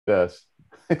success.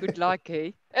 Good luck,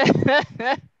 eh?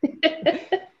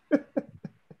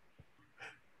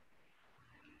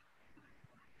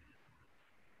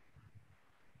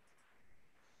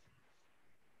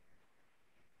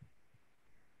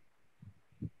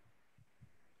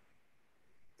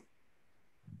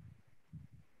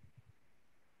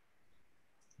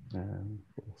 And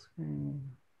full screen.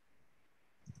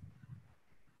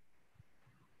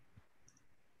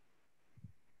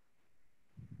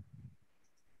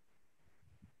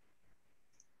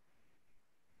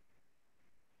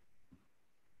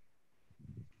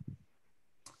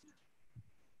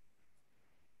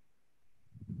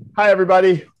 Hi,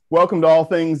 everybody. Welcome to All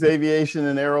Things Aviation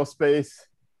and Aerospace.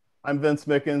 I'm Vince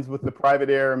Mickens with the Private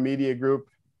Air Media Group.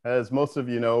 As most of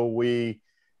you know,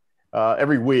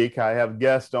 every week I have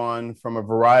guests on from a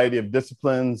variety of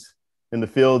disciplines in the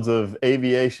fields of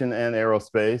aviation and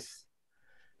aerospace.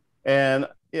 And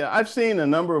I've seen a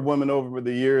number of women over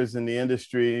the years in the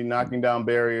industry knocking down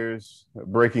barriers,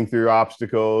 breaking through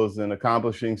obstacles, and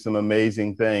accomplishing some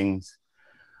amazing things.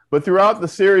 But throughout the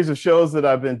series of shows that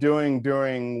I've been doing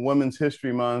during Women's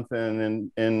History Month and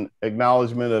in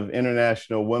acknowledgement of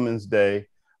International Women's Day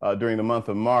during the month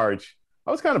of March,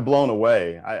 I was kind of blown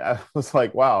away. I was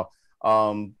like, wow,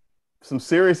 some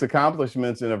serious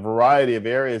accomplishments in a variety of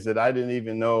areas that I didn't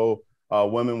even know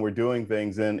women were doing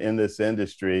things in this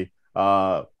industry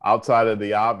outside of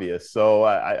the obvious. So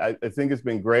I think it's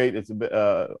been great. It's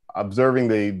observing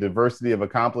the diversity of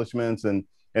accomplishments and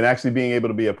actually being able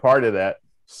to be a part of that.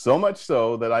 So much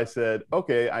so that I said,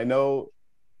 okay, I know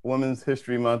Women's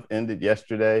History Month ended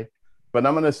yesterday, but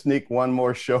I'm going to sneak one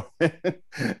more show in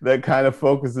that kind of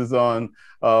focuses on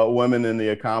women and the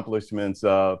accomplishments,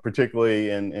 particularly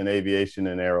in aviation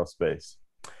and aerospace.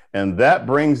 And that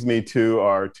brings me to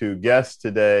our two guests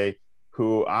today,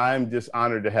 who I'm just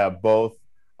honored to have both.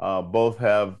 Both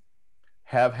have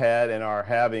had and are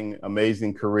having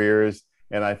amazing careers,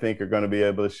 and I think are going to be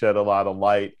able to shed a lot of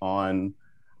light on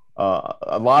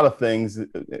a lot of things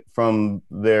from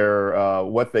their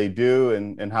what they do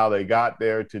and how they got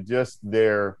there to just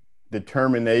their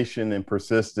determination and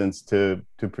persistence to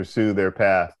pursue their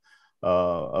path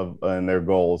and their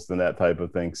goals and that type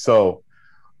of thing. So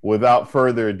without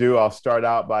further ado, I'll start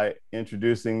out by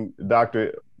introducing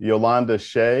Dr. Yolanda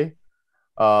Shea.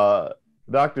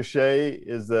 Dr. Shea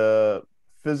is a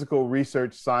physical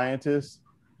research scientist,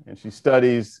 and she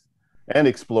studies and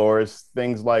explores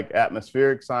things like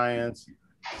atmospheric science.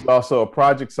 She's also a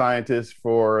project scientist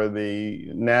for the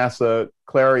NASA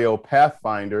CLARREO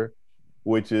Pathfinder,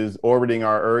 which is orbiting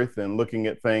our Earth and looking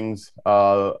at things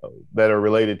that are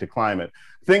related to climate.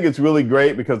 I think it's really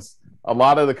great because a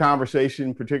lot of the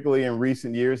conversation, particularly in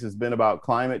recent years, has been about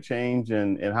climate change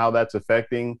and how that's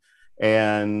affecting.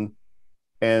 And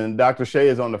Dr. Shea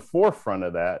is on the forefront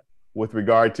of that with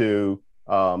regard to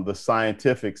the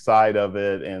scientific side of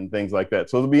it and things like that.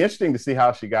 So it'll be interesting to see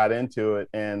how she got into it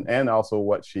and also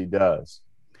what she does.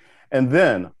 And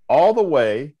then all the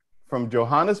way from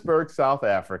Johannesburg, South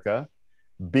Africa,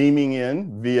 beaming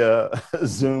in via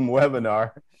Zoom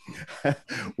webinar,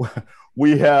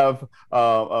 we have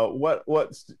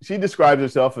what she describes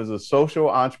herself as a social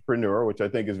entrepreneur, which I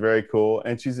think is very cool.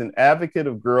 And she's an advocate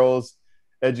of girls'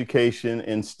 education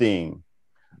in STEAM.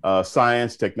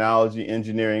 Science, technology,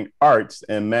 engineering, arts,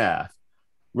 and math.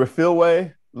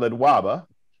 Refilwe Ledwaba.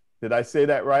 Did I say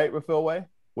that right, Refilwe?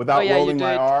 Without rolling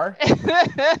my R?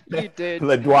 You did.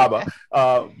 Ledwaba.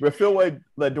 Refilwe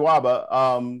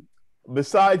Ledwaba,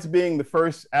 besides being the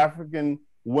first African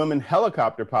woman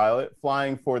helicopter pilot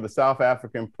flying for the South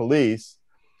African police,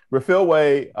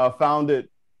 Refilwe founded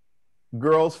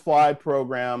Girls Fly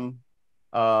Program,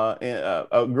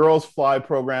 a Girls Fly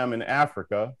Program in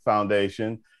Africa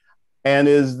Foundation, and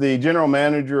is the general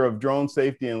manager of Drone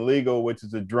Safety and Legal, which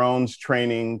is a drones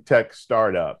training tech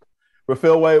startup.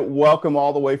 Refilwe, welcome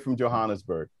all the way from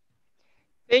Johannesburg.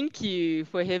 Thank you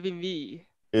for having me.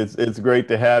 It's great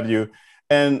to have you.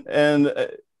 And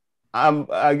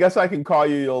I guess I can call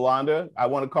you Yolanda. I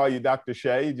want to call you Dr.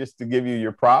 Shea just to give you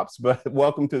your props, but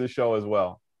welcome to the show as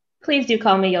well. Please do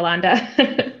call me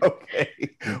Yolanda. Okay,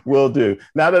 will do.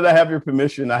 Now that I have your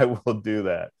permission, I will do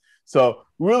that. So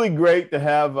really great to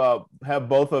have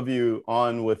both of you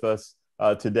on with us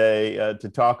today to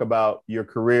talk about your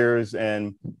careers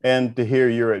and to hear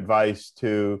your advice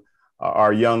to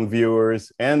our young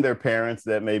viewers and their parents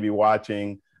that may be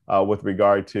watching with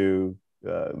regard to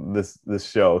this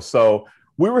show. So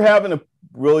we were having a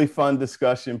really fun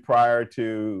discussion prior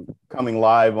to coming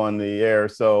live on the air,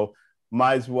 so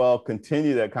might as well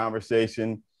continue that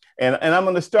conversation. And I'm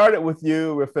going to start it with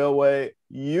you, Refilwe.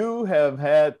 You have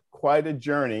had quite a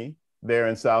journey there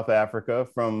in South Africa,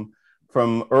 from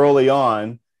from early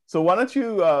on. So why don't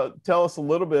you tell us a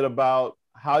little bit about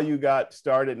how you got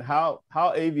started and how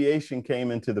aviation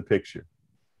came into the picture?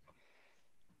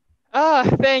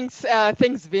 Thanks,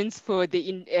 Vince, for the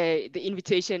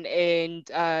invitation, and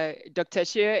Dr.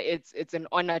 Shea. It's an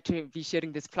honor to be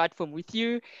sharing this platform with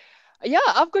you. Yeah,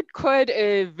 I've got quite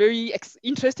a very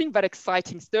interesting but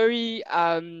exciting story.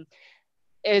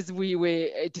 As we were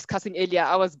discussing earlier,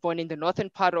 I was born in the northern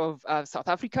part of South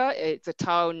Africa. It's a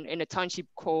town in a township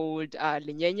called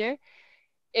Lenyenye.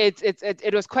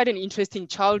 It was quite an interesting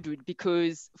childhood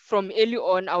because from early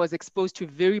on, I was exposed to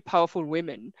very powerful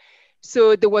women.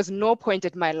 So there was no point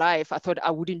in my life I thought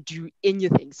I wouldn't do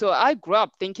anything. So I grew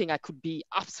up thinking I could be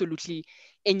absolutely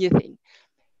anything.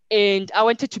 And I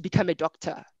wanted to become a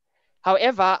doctor.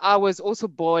 However, I was also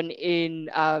born in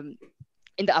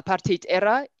the apartheid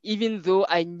era. Even though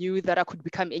I knew that I could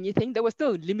become anything, there was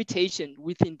still limitation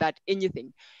within that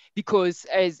anything. Because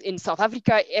as in South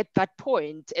Africa at that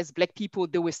point, as Black people,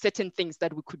 there were certain things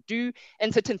that we could do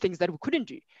and certain things that we couldn't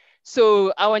do.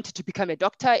 So I wanted to become a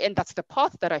doctor, and that's the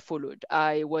path that I followed.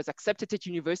 I was accepted at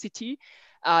university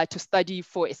to study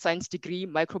for a science degree,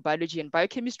 microbiology and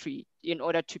biochemistry, in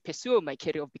order to pursue my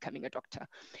career of becoming a doctor.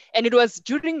 And it was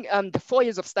during the 4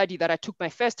 years of study that I took my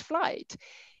first flight.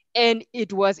 And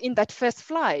it was in that first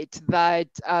flight that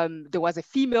there was a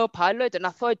female pilot, and I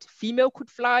thought female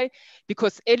could fly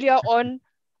because earlier on,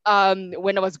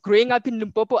 when I was growing up in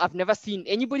Limpopo, I've never seen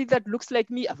anybody that looks like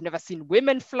me. I've never seen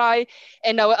women fly.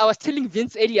 And I was telling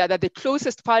Vince earlier that the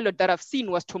closest pilot that I've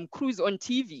seen was Tom Cruise on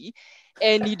TV,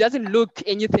 and he doesn't look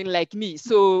anything like me.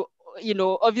 So,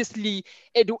 obviously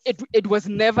it was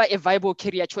never a viable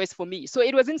career choice for me. So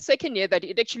it was in second year that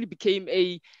it actually became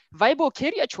a viable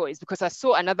career choice because I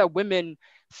saw another woman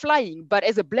flying. But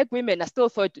as a Black woman, I still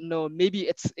thought, no, maybe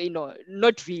it's,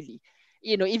 not really.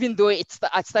 Even though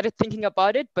I started thinking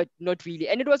about it, but not really.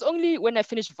 And it was only when I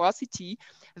finished varsity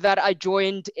that I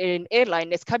joined an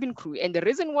airline as cabin crew. And the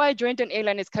reason why I joined an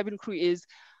airline as cabin crew is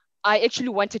I actually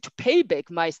wanted to pay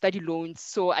back my study loans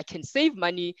so I can save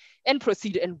money and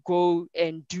proceed and go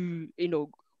and do,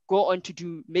 go on to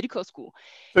do medical school.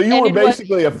 So you And were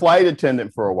basically a flight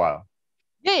attendant for a while.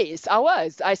 Yes, I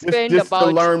was. I spent just about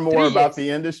to learn more 3 about years. the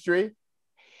industry.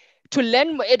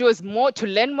 It was more to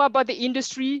learn more about the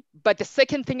industry, but the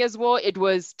second thing as well, it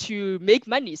was to make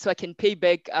money so I can pay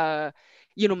back,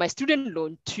 my student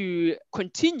loan to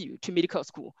continue to medical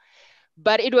school.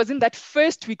 But it was in that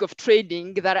first week of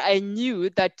training that I knew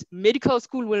that medical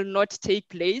school will not take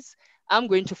place. I'm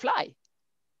going to fly.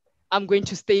 I'm going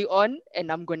to stay on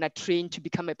and I'm going to train to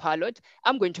become a pilot.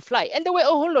 I'm going to fly. And there were a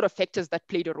whole lot of factors that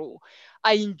played a role.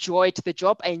 I enjoyed the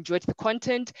job. I enjoyed the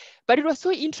content. But it was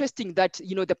so interesting that,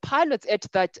 the pilots at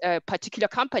that particular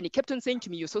company kept on saying to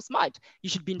me, you're so smart. You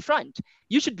should be in front.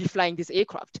 You should be flying this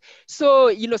aircraft.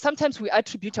 So, sometimes we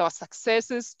attribute our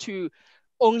successes to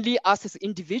only us as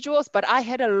individuals, but I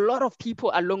had a lot of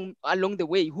people along the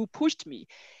way who pushed me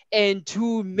and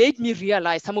who made me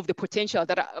realize some of the potential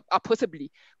that I possibly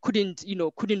couldn't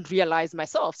realize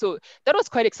myself. So that was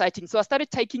quite exciting. So I started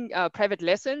taking private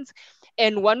lessons,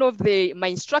 and my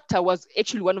instructor was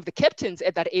actually one of the captains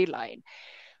at that airline.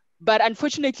 But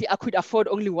unfortunately, I could afford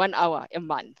only 1 hour a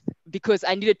month because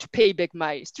I needed to pay back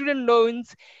my student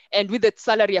loans. And with that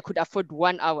salary, I could afford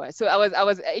 1 hour. So I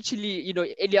was actually,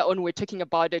 earlier on, we're talking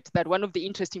about it, that one of the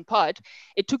interesting part,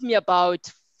 it took me about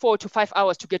 4 to 5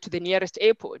 hours to get to the nearest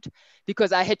airport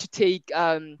because I had to take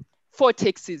 4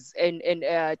 taxis and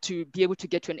to be able to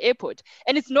get to an airport.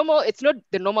 And it's normal. It's not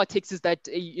the normal taxis that,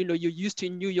 you're used to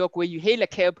in New York where you hail a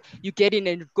cab, you get in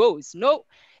and it goes. No.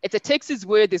 It's a taxis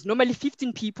where there's normally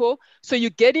 15 people. So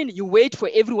you get in, you wait for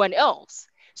everyone else.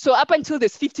 So up until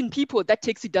there's 15 people, that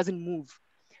taxi doesn't move.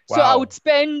 Wow. So I would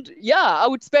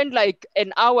spend like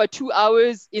an hour, 2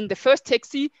 hours in the first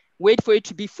taxi, wait for it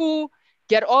to be full,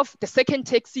 get off the second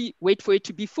taxi, wait for it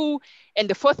to be full, and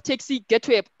the fourth taxi, get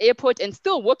to an airport and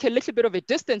still walk a little bit of a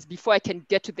distance before I can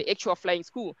get to the actual flying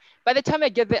school. By the time I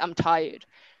get there, I'm tired.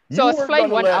 So I was flying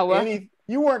 1 hour.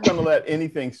 You weren't going to let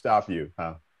anything stop you,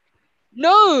 huh?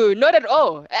 No, not at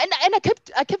all. And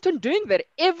I kept on doing that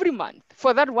every month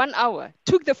for that 1 hour.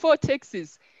 Took the 4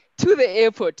 taxis to the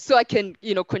airport so I can,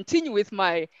 continue with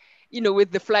my,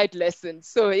 with the flight lessons.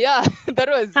 So yeah, that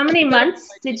was. How many months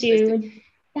did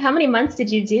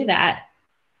you do that?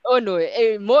 Oh no,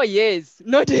 more years,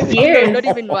 not even years. Not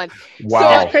even one. Wow. So,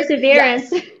 that's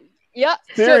perseverance. Yeah.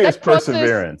 Serious so that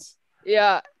perseverance.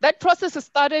 Yeah, that process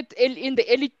started in the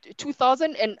early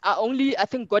 2000, and I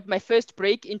think got my first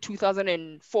break in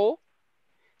 2004.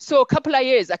 So a couple of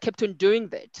years I kept on doing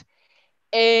that.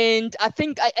 And I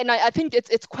think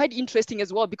it's quite interesting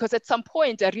as well, because at some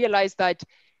point I realized that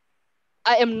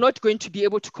I am not going to be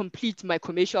able to complete my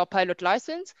commercial pilot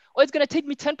license, or it's going to take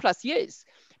me 10 plus years.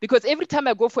 Because every time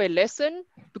I go for a lesson,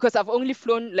 because I've only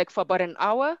flown like for about an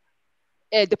hour,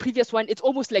 the previous one, it's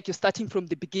almost like you're starting from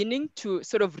the beginning to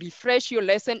sort of refresh your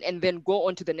lesson and then go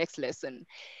on to the next lesson.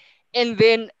 And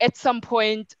then at some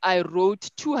point, I wrote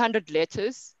 200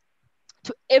 letters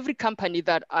to every company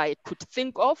that I could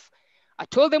think of. I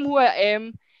told them who I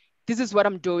am. This is what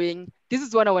I'm doing. This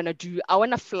is what I want to do. I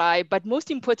want to fly. But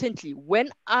most importantly, when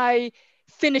I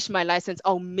finish my license,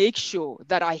 I'll make sure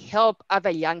that I help other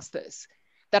youngsters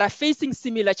that are facing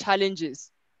similar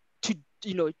challenges to,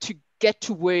 to get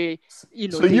to where, So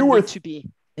they need to be.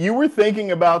 You were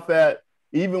thinking about that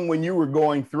even when you were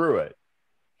going through it,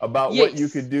 about what you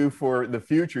Yes. could do for the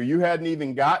future. You hadn't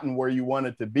even gotten where you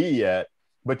wanted to be yet,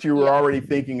 but you were Yeah. already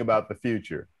thinking about the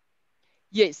future.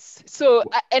 Yes. So,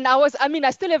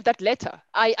 I still have that letter.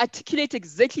 I articulate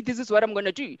exactly this is what I'm going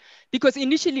to do. Because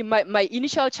initially, my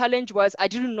initial challenge was I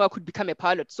didn't know I could become a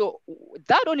pilot. So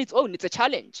that on its own, it's a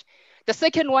challenge. The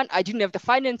second one, I didn't have the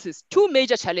finances. Two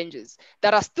major challenges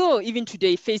that are still, even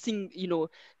today, facing,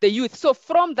 the youth. So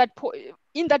from that point,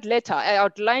 in that letter, I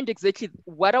outlined exactly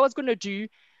what I was going to do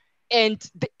and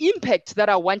the impact that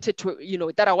I wanted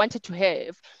to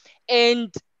have.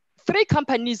 And three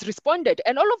companies responded,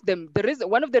 and all of them,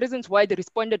 one of the reasons why they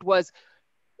responded was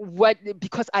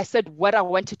because I said what I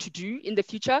wanted to do in the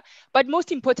future. But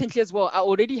most importantly as well, I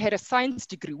already had a science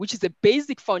degree, which is a the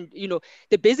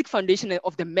basic foundation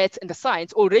of the maths and the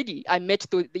science. Already I met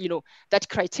that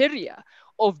criteria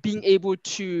of being able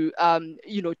to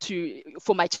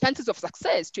for my chances of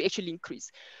success to actually increase.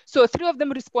 So three of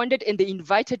them responded, and they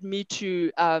invited me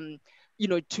to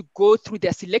to go through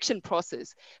their selection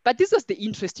process. But this was the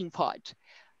interesting part.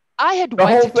 I had The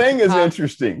whole wanted to thing is become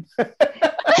interesting.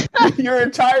 Your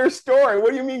entire story.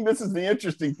 What do you mean this is the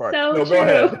interesting part? So No, true. go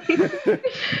ahead.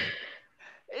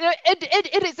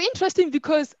 it is interesting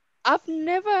because I've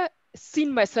never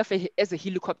seen myself as a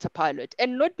helicopter pilot,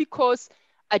 and not because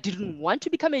I didn't want to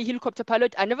become a helicopter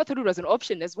pilot. I never thought it was an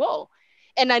option as well.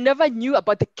 And I never knew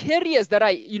about the carriers that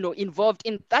are, involved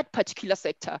in that particular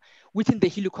sector within the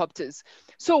helicopters.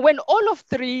 So when all of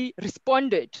three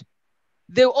responded,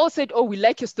 they all said, "Oh, we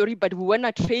like your story, but we want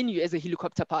to train you as a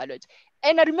helicopter pilot."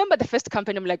 And I remember the first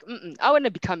company, I'm like, I want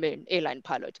to become an airline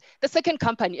pilot. The second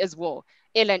company as well,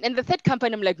 airline. And the third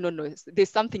company, I'm like, no, there's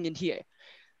something in here.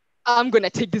 I'm going to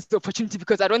take this opportunity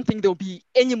because I don't think there'll be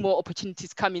any more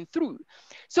opportunities coming through.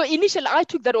 So initially, I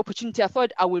took that opportunity. I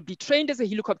thought I will be trained as a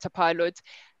helicopter pilot.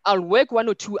 I'll work 1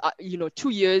 or 2, 2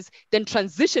 years, then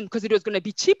transition because it was going to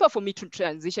be cheaper for me to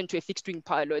transition to a fixed wing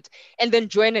pilot and then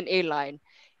join an airline.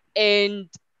 And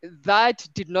that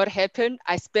did not happen.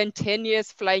 I spent 10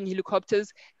 years flying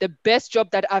helicopters, the best job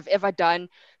that I've ever done.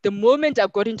 The moment I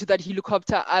got into that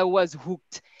helicopter, I was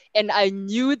hooked. And I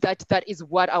knew that that is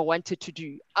what I wanted to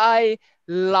do. I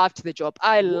loved the job.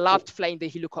 I loved flying the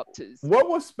helicopters. What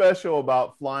was special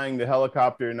about flying the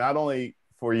helicopter, not only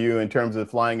for you in terms of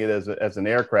flying it as an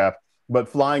aircraft, but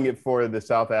flying it for the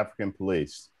South African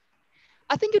police?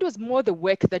 I think it was more the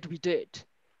work that we did.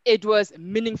 It was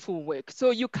meaningful work. So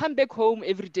you come back home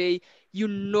every day,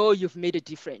 you've made a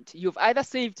difference. You've either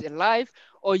saved a life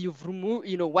or you've removed,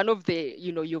 one of the,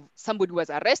 somebody was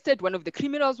arrested, one of the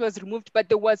criminals was removed, but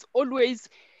there was always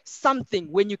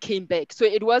something when you came back. So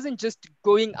it wasn't just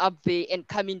going up there and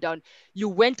coming down. You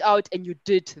went out and you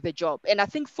did the job. And I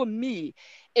think for me,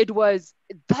 was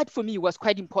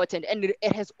quite important. And it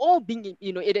has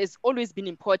it has always been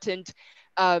important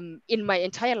in my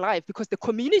entire life because the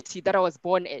community that I was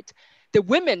born at, the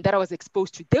women that I was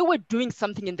exposed to, they were doing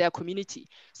something in their community.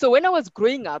 So when I was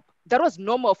growing up, that was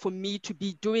normal for me to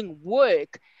be doing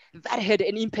work that had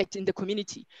an impact in the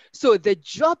community. So the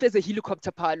job as a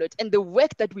helicopter pilot and the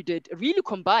work that we did really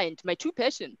combined my two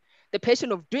passions, the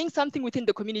passion of doing something within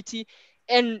the community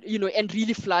and, and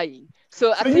really flying.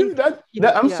 So I think,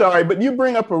 I'm sorry, but you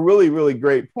bring up a really, really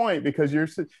great point because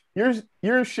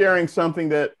you're sharing something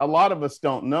that a lot of us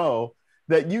don't know,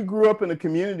 that you grew up in a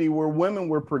community where women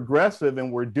were progressive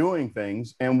and were doing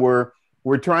things and were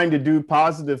trying to do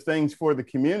positive things for the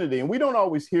community. And we don't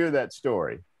always hear that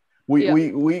story. We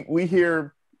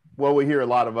hear, well, we hear a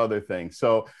lot of other things.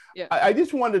 So I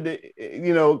just wanted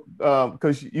to,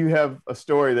 because you have a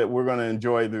story that we're going to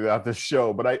enjoy throughout the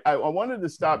show, but I wanted to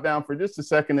stop down for just a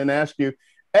second and ask you,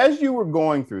 as you were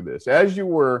going through this, as you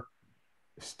were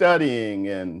studying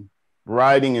and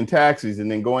riding in taxis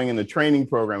and then going in the training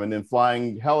program and then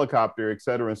flying helicopter, et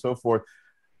cetera, and so forth,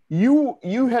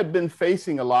 you had been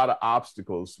facing a lot of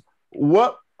obstacles.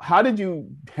 How did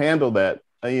you handle that,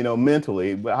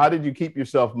 mentally? How did you keep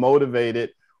yourself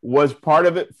motivated? was part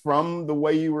of it from the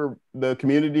way the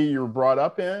community you were brought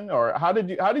up in, or how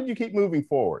did you keep moving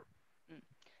forward?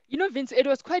 You know, Vince, it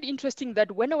was quite interesting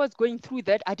that when I was going through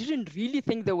that, I didn't really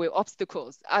think there were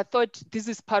obstacles. I thought this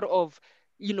is part of,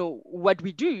 what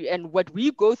we do and what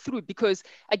we go through. Because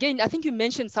again, I think you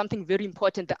mentioned something very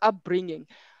important, the upbringing.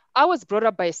 I was brought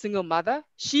up by a single mother.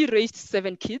 She raised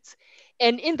 7 kids.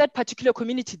 And in that particular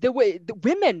community, the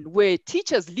women were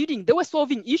teachers leading. They were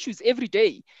solving issues every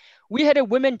day. We had a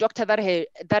women doctor that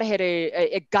had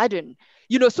a garden,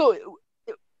 so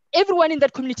everyone in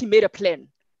that community made a plan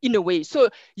in a way. So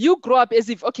you grow up as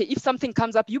if, okay, if something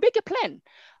comes up, you make a plan.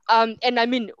 And I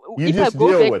mean, you if just I go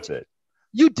deal back, with it.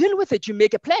 You deal with it, you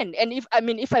make a plan. And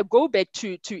if I go back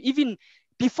to even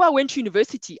before I went to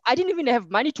university, I didn't even have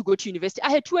money to go to university.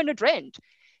 I had 200 Rand.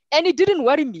 And it didn't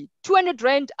worry me. 200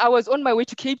 Rand, I was on my way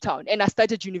to Cape Town and I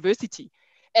started university.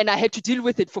 And I had to deal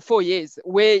with it for 4 years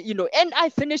where, and I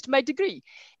finished my degree.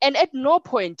 And at no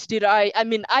point did I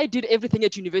did everything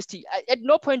at university. At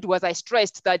no point was I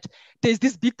stressed that there's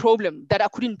this big problem that I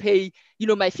couldn't pay,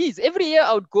 my fees. Every year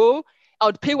I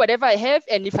would pay whatever I have.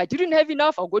 And if I didn't have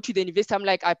enough, I'll go to the university. I'm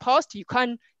like, I passed, you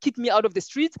can't kick me out of the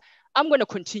streets. I'm going to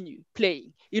continue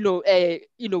playing,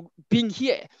 being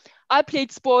here. I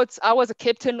played sports. I was a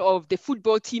captain of the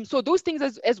football team. So those things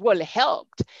as well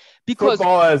helped. Because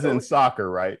football as in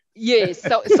soccer, right? Yes,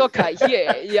 soccer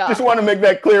here. Yeah. Just want to make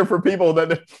that clear for people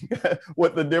that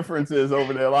what the difference is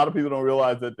over there. A lot of people don't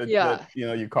realize that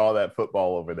you call that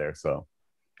football over there. So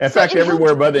in fact,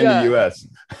 everywhere but in the US.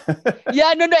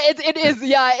 Yeah, no, it is.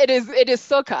 Yeah, it is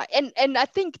soccer. And I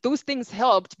think those things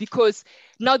helped because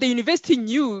now the university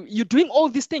knew you're doing all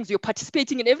these things, you're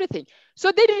participating in everything.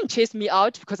 So they didn't chase me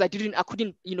out because I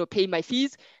couldn't, pay my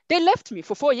fees. They left me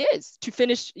for 4 years to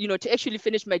finish, to actually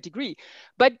finish my degree.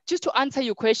 But just to answer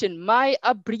your question, my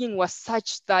upbringing was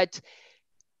such that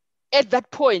at that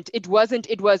point, it was,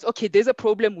 okay, there's a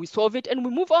problem, we solve it and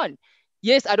we move on.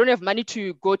 Yes, I don't have money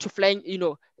to go to flying,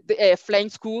 the flying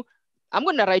school. I'm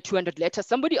going to write 200 letters.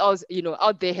 Somebody else,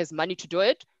 out there has money to do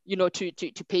it,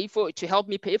 to pay for it, to help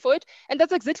me pay for it. And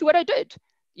that's exactly what I did,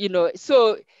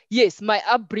 So yes, my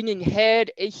upbringing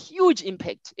had a huge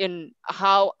impact in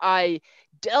how I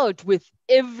dealt with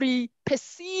every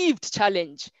perceived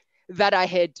challenge that I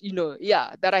had,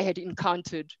 that I had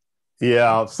encountered.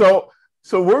 Yeah. So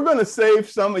we're going to save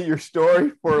some of your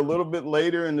story for a little bit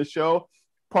later in the show.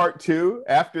 Part 2,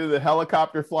 after the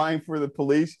helicopter flying for the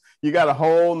police. You got a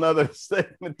whole nother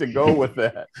segment to go with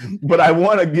that. But I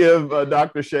want to give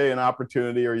Dr. Shea an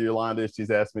opportunity, or Yolanda, she's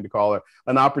asked me to call her,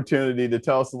 an opportunity to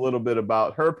tell us a little bit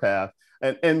about her path.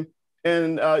 And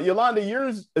Yolanda,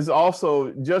 yours is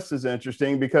also just as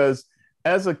interesting because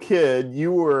as a kid,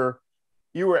 you were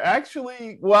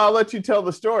actually, well, I'll let you tell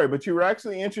the story, but you were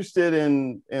actually interested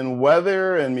in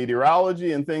weather and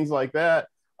meteorology and things like that.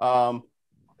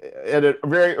 At a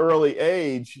very early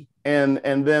age, and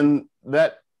then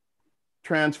that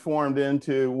transformed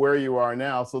into where you are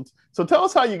now. So tell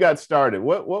us how you got started.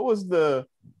 What was the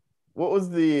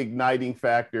igniting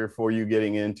factor for you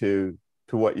getting into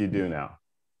what you do now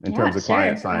in terms of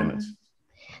climate science?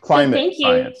 Climate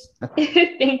science.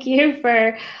 Thank you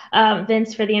for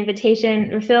Vince for the invitation.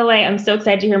 Refilwe, I'm so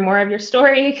excited to hear more of your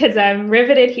story because I'm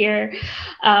riveted here.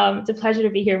 It's a pleasure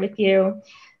to be here with you.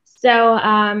 So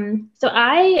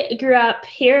I grew up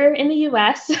here in the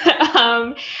U.S.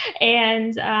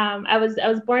 and I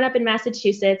was born up in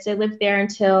Massachusetts. I lived there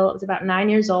until I was about 9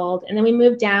 years old, and then we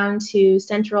moved down to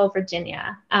Central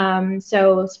Virginia.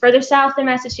 So it's further south in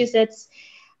Massachusetts.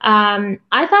 I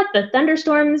thought the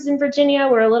thunderstorms in Virginia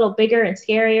were a little bigger and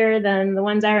scarier than the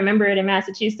ones I remembered in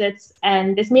Massachusetts,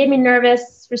 and this made me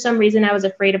nervous. For some reason, I was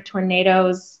afraid of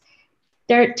tornadoes.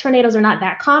 Tornadoes are not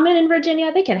that common in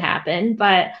Virginia. They can happen,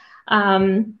 but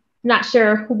not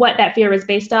sure what that fear was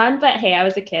based on, but hey, I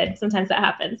was a kid. Sometimes that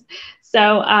happens.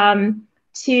 So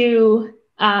to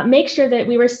make sure that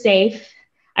we were safe,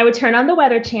 I would turn on the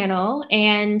Weather Channel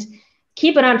and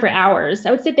keep it on for hours.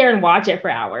 I would sit there and watch it for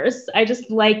hours. I just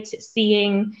liked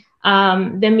seeing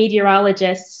the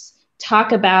meteorologists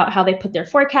talk about how they put their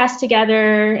forecast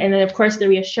together. And then of course the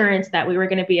reassurance that we were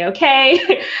going to be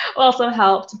okay also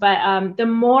helped. But the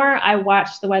more I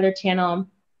watched the Weather Channel,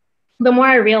 the more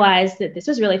I realized that this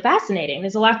was really fascinating.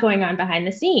 There's a lot going on behind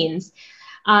the scenes.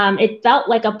 It felt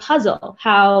like a puzzle,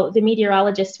 how the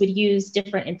meteorologists would use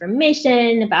different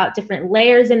information about different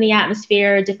layers in the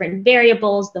atmosphere, different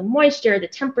variables, the moisture, the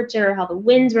temperature, how the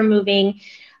winds were moving,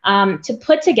 to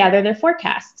put together their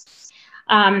forecasts.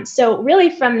 So really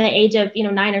from the age of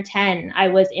 9 or 10, I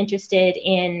was interested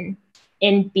in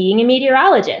being a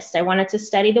meteorologist. I wanted to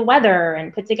study the weather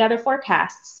and put together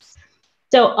forecasts.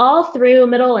 So all through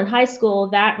middle and high school,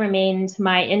 that remained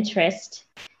my interest.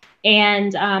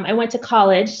 And I went to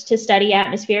college to study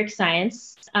atmospheric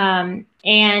science. And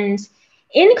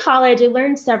in college, I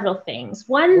learned several things.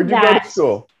 One, where'd you go to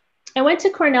school? I went to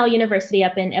Cornell University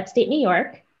up in upstate New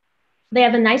York. They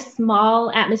have a nice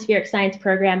small atmospheric science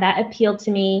program that appealed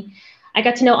to me. I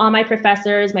got to know all my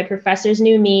professors. My professors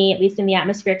knew me, at least in the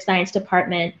atmospheric science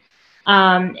department.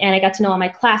 And I got to know all my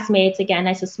classmates. Again,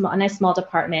 a nice small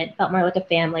department, felt more like a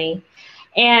family.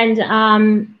 And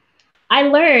I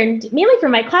learned mainly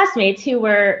from my classmates who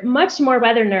were much more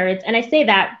weather nerds. And I say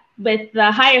that with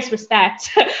the highest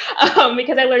respect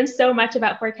because I learned so much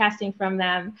about forecasting from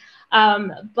them.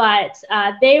 But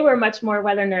they were much more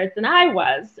weather nerds than I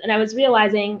was. And I was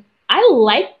realizing I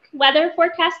like weather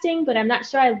forecasting, but I'm not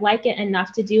sure I like it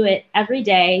enough to do it every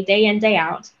day, day in, day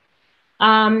out.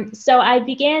 So I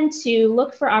began to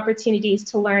look for opportunities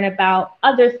to learn about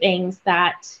other things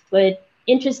that would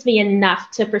interest me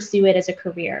enough to pursue it as a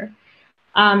career.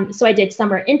 So I did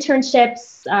summer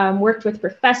internships, worked with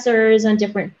professors on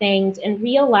different things, and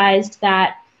realized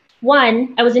that,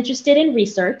 one, I was interested in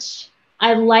research.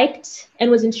 I liked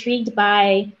and was intrigued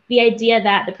by the idea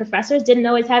that the professors didn't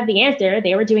always have the answer.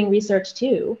 They were doing research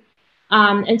too.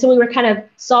 And so we were kind of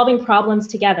solving problems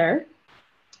together,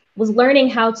 was learning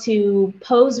how to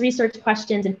pose research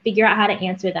questions and figure out how to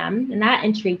answer them. And that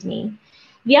intrigued me.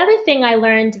 The other thing I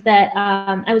learned that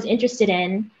I was interested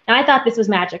in, and I thought this was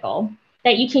magical,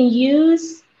 that you can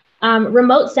use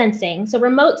remote sensing. So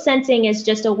remote sensing is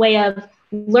just a way of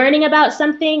learning about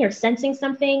something or sensing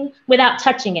something without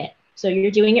touching it. So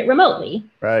you're doing it remotely.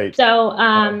 Right. So,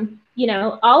 you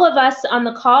know, all of us on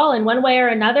the call in one way or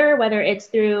another, whether it's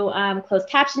through closed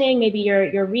captioning, maybe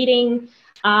you're reading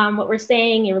what we're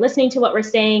saying, you're listening to what we're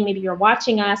saying, maybe you're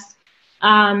watching us.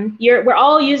 We're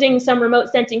all using some remote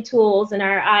sensing tools in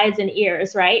our eyes and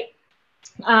ears, right?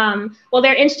 Well,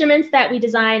 they're instruments that we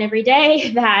design every day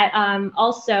that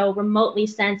also remotely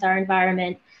sense our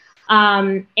environment.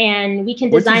 And we can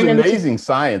design them. Which is amazing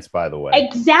science, by the way.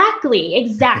 Exactly.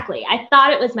 I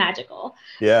thought it was magical.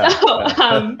 Yeah. So,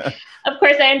 of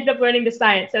course, I ended up learning the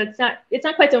science. So it's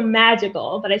not quite so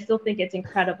magical, but I still think it's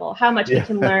incredible how much we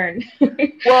can learn.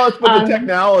 Well, it's with the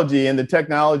technology, and the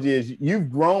technology is you've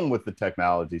grown with the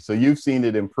technology, so you've seen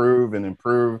it improve and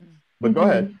improve. But go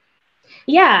ahead.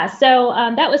 Yeah, so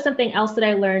that was something else that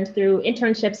I learned through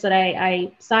internships that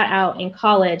I sought out in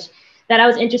college, that I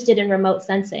was interested in remote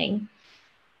sensing.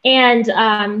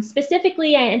 And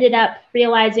specifically, I ended up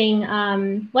realizing,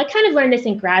 well, I kind of learned this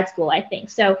in grad school, I think.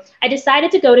 So I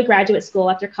decided to go to graduate school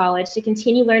after college to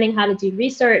continue learning how to do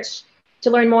research,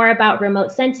 to learn more about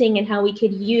remote sensing and how we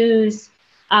could use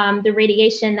the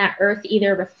radiation that Earth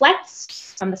either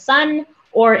reflects from the sun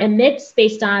or emits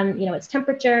based on, you know, its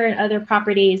temperature and other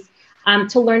properties,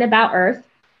 to learn about Earth.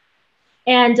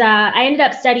 And I ended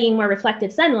up studying more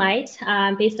reflected sunlight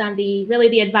based on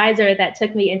the advisor that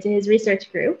took me into his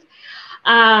research group.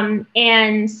 I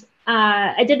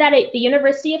did that at the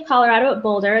University of Colorado at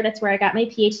Boulder. That's where I got my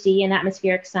PhD in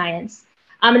atmospheric science.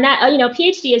 And that, you know,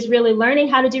 PhD is really learning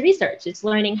how to do research. It's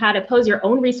learning how to pose your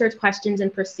own research questions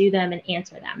and pursue them and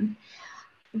answer them.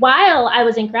 While I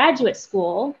was in graduate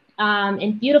school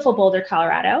in beautiful Boulder,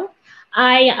 Colorado,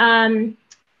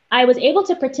 I was able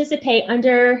to participate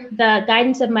under the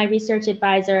guidance of my research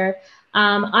advisor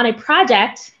on a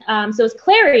project. So it's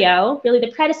CLARREO, really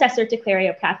the predecessor to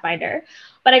CLARREO Pathfinder.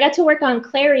 But I got to work on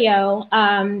CLARREO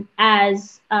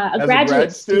as a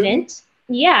graduate student.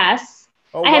 Yes.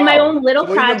 Oh, I had my own little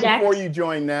project. Even before you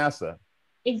joined NASA.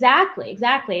 Exactly.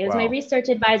 It was my research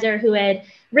advisor who had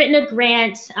written a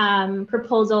grant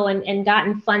proposal and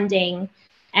gotten funding.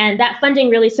 And that funding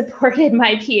really supported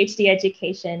my PhD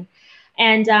education.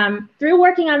 And through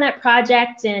working on that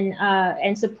project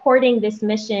and supporting this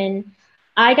mission,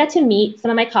 I got to meet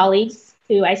some of my colleagues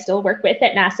who I still work with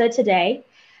at NASA today.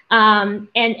 And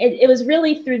it was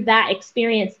really through that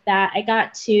experience that I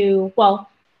got to, well,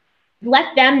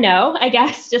 let them know, I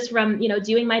guess, just from, you know,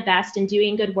 doing my best and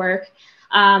doing good work,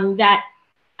 that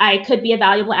I could be a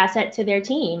valuable asset to their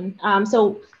team.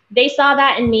 So they saw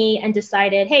that in me and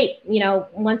decided, hey, you know,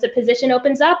 once a position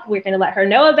opens up, we're going to let her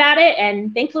know about it.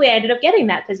 And thankfully, I ended up getting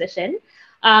that position.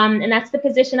 And that's the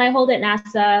position I hold at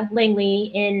NASA Langley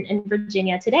in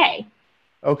Virginia today.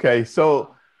 Okay,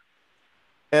 so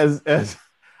as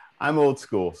I'm old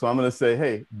school, so I'm going to say,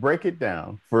 hey, break it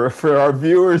down for our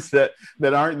viewers that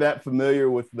aren't that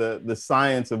familiar with the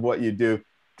science of what you do.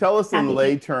 Tell us in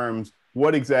lay terms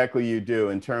what exactly you do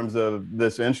in terms of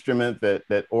this instrument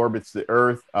that orbits the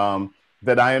Earth,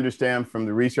 that I understand from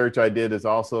the research I did is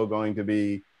also going to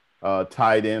be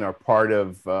tied in or part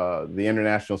of the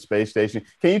International Space Station.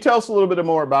 Can you tell us a little bit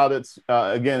more about it,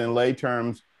 again, in lay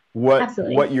terms,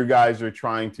 what you guys are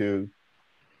trying to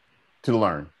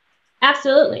learn?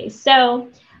 Absolutely. So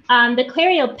the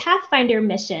CLARREO Pathfinder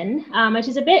mission, which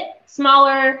is a bit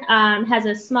smaller, has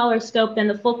a smaller scope than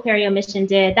the full CLARREO mission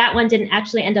did. That one didn't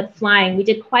actually end up flying. We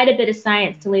did quite a bit of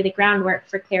science to lay the groundwork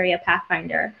for CLARREO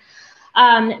Pathfinder.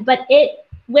 But it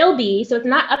will be, so it's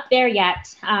not up there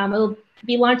yet. It'll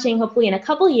be launching hopefully in a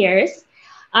couple years.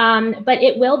 But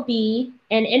it will be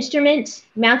an instrument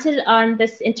mounted on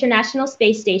this International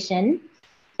Space Station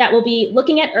that will be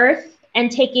looking at Earth and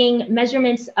taking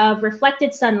measurements of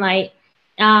reflected sunlight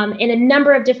in a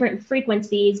number of different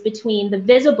frequencies between the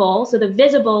visible. So the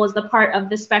visible is the part of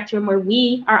the spectrum where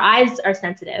our eyes are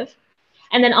sensitive.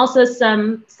 And then also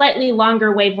some slightly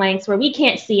longer wavelengths where we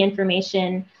can't see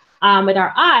information with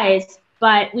our eyes,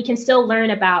 but we can still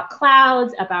learn about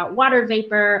clouds, about water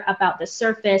vapor, about the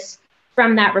surface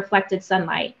from that reflected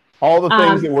sunlight. All the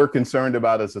things that we're concerned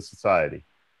about as a society.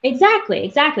 Exactly,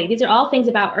 exactly. These are all things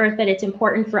about Earth that it's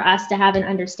important for us to have an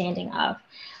understanding of.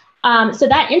 So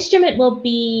that instrument will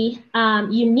be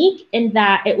unique in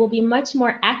that it will be much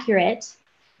more accurate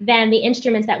than the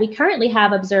instruments that we currently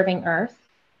have observing Earth.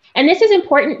 And this is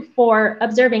important for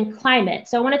observing climate.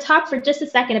 So I want to talk for just a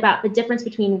second about the difference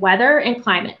between weather and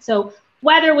climate. So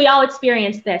weather, we all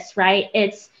experience this, right?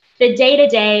 It's the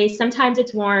day-to-day. Sometimes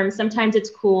it's warm, sometimes it's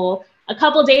cool. A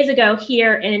couple days ago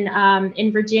here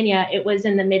in Virginia, it was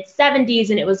in the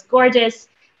mid-70s and it was gorgeous.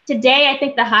 Today, I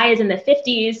think the high is in the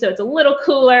 50s, so it's a little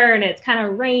cooler and it's kind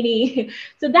of rainy.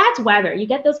 So that's weather. You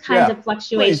get those kinds of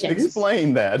fluctuations. Please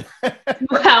explain that.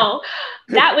 Well,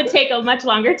 that would take a much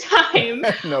longer time.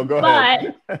 No, go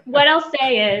ahead. But what I'll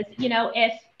say is,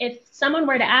 if someone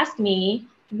were to ask me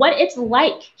what it's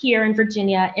like here in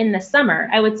Virginia in the summer,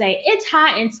 I would say it's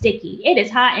hot and sticky. It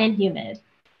is hot and humid.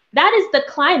 That is the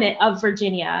climate of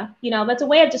Virginia. That's a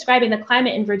way of describing the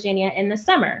climate in Virginia in the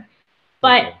summer.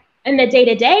 But in the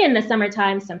day-to-day in the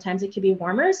summertime, sometimes it could be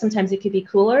warmer, sometimes it could be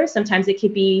cooler, sometimes it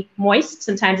could be moist,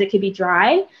 sometimes it could be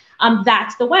dry.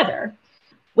 That's the weather.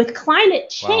 With climate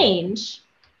change,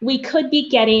 we could be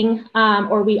getting,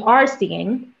 or we are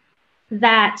seeing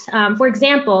that, for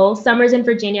example, summers in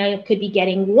Virginia could be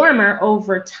getting warmer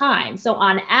over time. So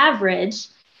on average,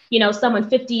 someone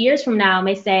 50 years from now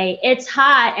may say it's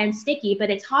hot and sticky, but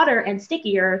it's hotter and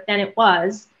stickier than it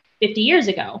was 50 years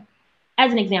ago,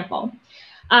 as an example.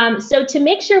 So to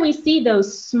make sure we see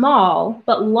those small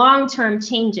but long-term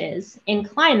changes in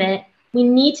climate, we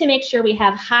need to make sure we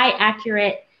have high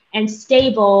accurate and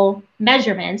stable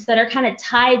measurements that are kind of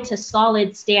tied to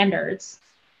solid standards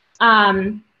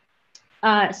so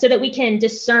that we can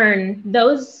discern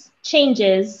those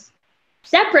changes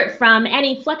separate from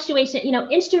any fluctuation.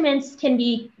 Instruments can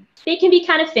be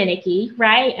kind of finicky,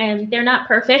 right? And they're not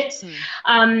perfect.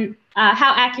 How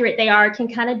accurate they are can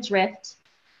kind of drift.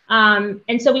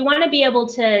 And so we want to be able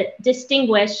to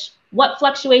distinguish what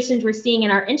fluctuations we're seeing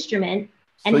in our instrument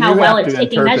and how well it's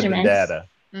taking measurements. Data.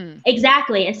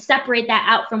 Exactly, and separate that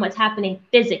out from what's happening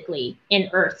physically in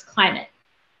Earth's climate.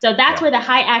 So that's where the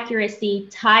high accuracy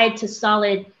tied to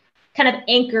solid, kind of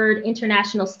anchored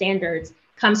international standards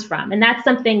comes from. And that's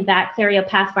something that CLARREO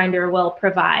Pathfinder will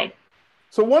provide.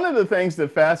 So one of the things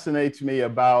that fascinates me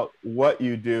about what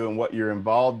you do and what you're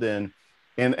involved in,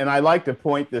 and I like to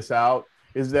point this out,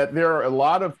 is that there are a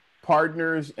lot of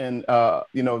partners and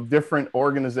different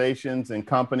organizations and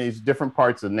companies, different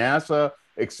parts of NASA,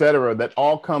 et cetera, that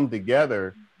all come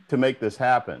together to make this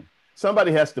happen.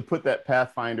 Somebody has to put that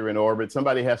Pathfinder in orbit.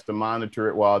 Somebody has to monitor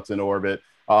it while it's in orbit.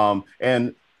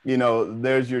 And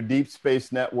there's your deep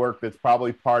space network that's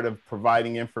probably part of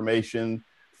providing information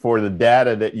for the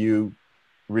data that you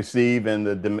receive and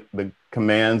the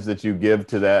commands that you give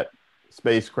to that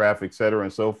spacecraft, et cetera,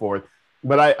 and so forth.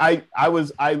 But I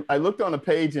looked on a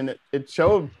page and it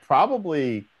showed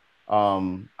probably,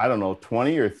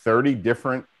 20 or 30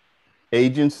 different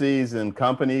agencies and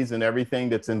companies and everything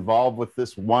that's involved with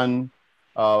this one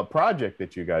project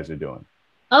that you guys are doing.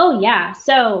 Oh, yeah.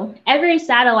 So every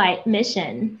satellite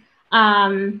mission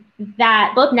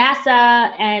that both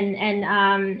NASA and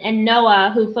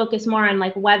NOAA, who focus more on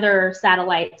like weather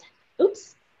satellites.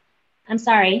 Oops, I'm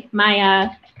sorry.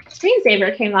 My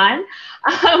screensaver came on,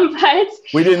 but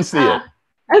we didn't see it.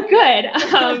 Oh, good.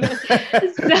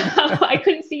 So I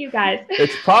couldn't see you guys.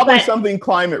 It's probably something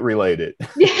climate related.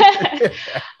 Yeah.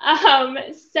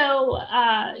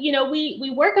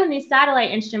 We work on these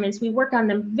satellite instruments. We work on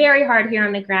them very hard here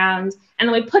on the ground, and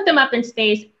then we put them up in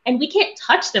space, and we can't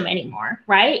touch them anymore,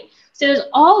 right? So there's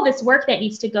all this work that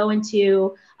needs to go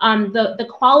into the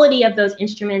quality of those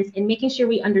instruments and making sure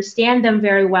we understand them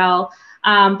very well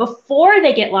before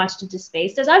they get launched into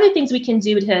space. There's other things we can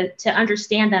do to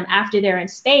understand them after they're in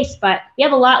space, but we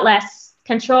have a lot less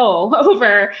control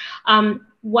over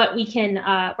what we can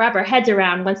wrap our heads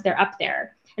around once they're up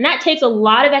there. And that takes a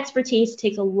lot of expertise,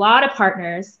 takes a lot of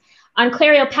partners. On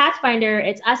CLARREO Pathfinder,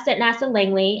 it's us at NASA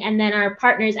Langley, and then our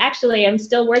partners, actually, I'm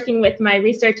still working with my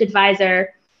research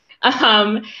advisor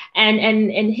and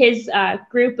his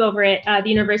group over at the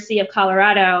University of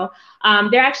Colorado.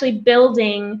 They're actually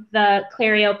building the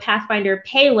CLARREO Pathfinder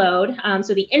payload,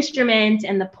 so the instrument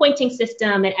and the pointing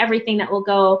system and everything that will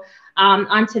go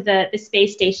onto the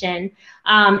space station.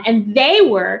 And they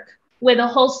work with a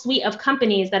whole suite of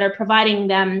companies that are providing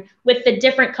them with the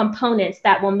different components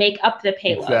that will make up the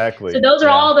payload. Exactly. So those are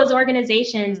all those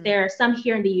organizations. There are some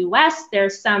here in the US,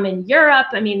 there's some in Europe.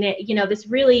 I mean, this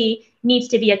really needs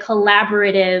to be a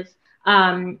collaborative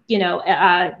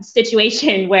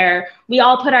situation where we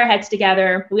all put our heads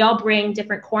together, we all bring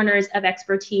different corners of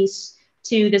expertise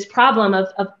to this problem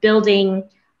of building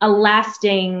a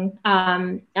lasting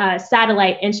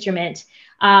satellite instrument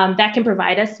that can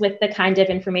provide us with the kind of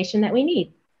information that we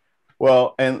need.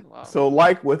 Well, and so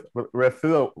like with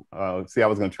Refilwe, see, I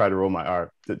was going to try to roll my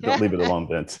R. Don't leave it alone,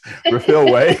 Vince.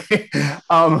 Refilwe,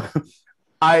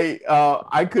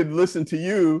 I could listen to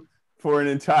you for an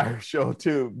entire show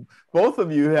too. Both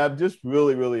of you have just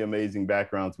really, really amazing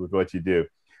backgrounds with what you do.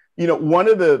 You know, one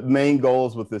of the main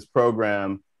goals with this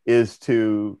program is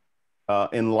to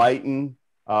enlighten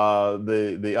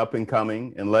the up and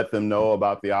coming and let them know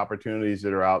about the opportunities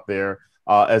that are out there,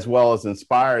 as well as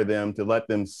inspire them to let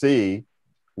them see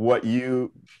what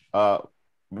you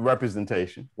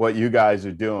representation, what you guys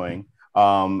are doing,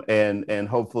 and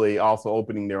hopefully also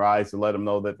opening their eyes to let them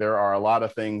know that there are a lot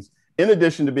of things in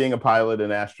addition to being a pilot,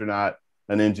 an astronaut,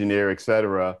 an engineer, et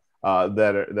cetera,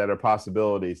 that are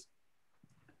possibilities.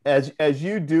 As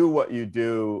you do what you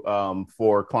do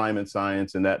for climate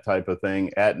science and that type of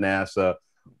thing at NASA,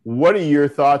 what are your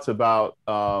thoughts about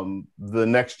the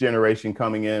next generation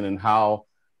coming in and how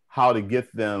to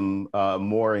get them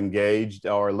more engaged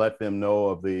or let them know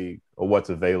of what's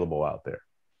available out there?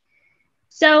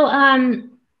 So,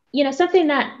 something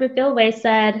that Refilwe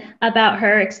said about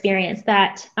her experience,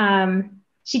 that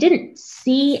she didn't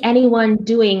see anyone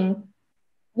doing,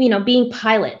 being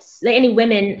pilots, any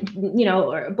women,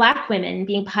 or Black women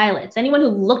being pilots, anyone who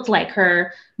looked like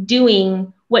her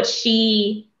doing what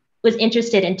she was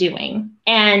interested in doing.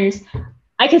 And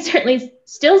I can certainly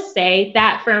still say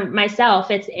that for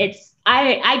myself,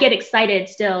 I get excited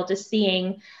still just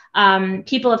seeing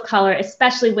people of color,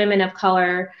 especially women of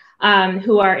color,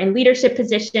 who are in leadership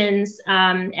positions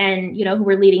and who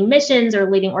are leading missions or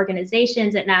leading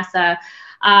organizations at NASA,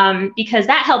 because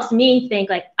that helps me think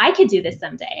like I could do this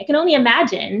someday. I can only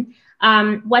imagine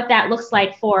what that looks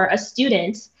like for a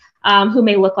student who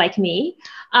may look like me,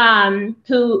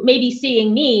 who may be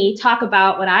seeing me talk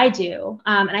about what I do.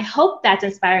 And I hope that's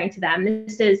inspiring to them.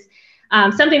 This is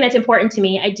something that's important to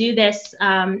me. I do this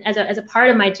as a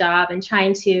part of my job and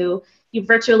trying to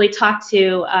virtually talk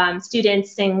to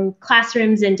students in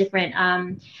classrooms and different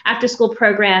after school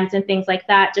programs and things like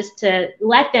that, just to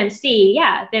let them see,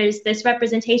 there's this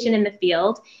representation in the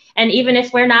field. And even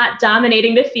if we're not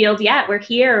dominating the field yet, we're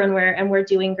here and we're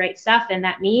doing great stuff. And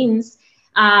that means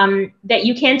that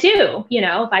you can too.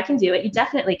 If I can do it, you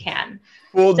definitely can.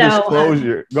 Full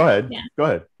disclosure. Go ahead. Yeah. Go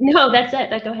ahead. No, that's it.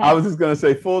 Go ahead. I was just going to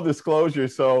say full disclosure.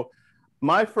 So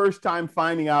my first time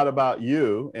finding out about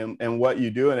you and what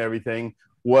you do and everything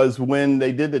was when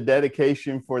they did the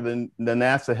dedication for the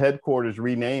NASA headquarters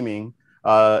renaming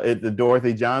at the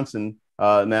Dorothy Johnson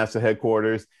NASA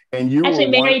headquarters. And you actually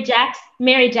were Mary Jackson.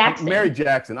 Mary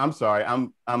Jackson. I'm sorry.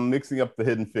 I'm mixing up the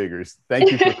Hidden Figures.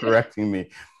 Thank you for correcting me.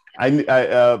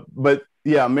 But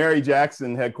yeah, Mary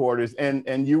Jackson headquarters,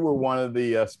 and you were one of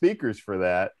the speakers for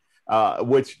that.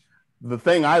 Which the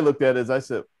thing I looked at is I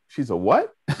said, she's a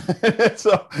what?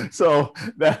 so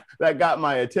that got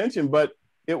my attention. But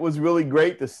it was really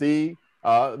great to see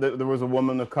that there was a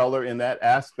woman of color in that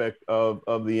aspect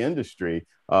of the industry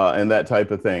and that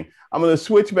type of thing. I'm going to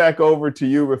switch back over to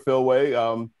you,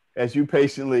 Refilwe, as you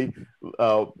patiently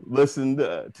listened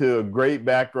to a great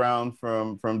background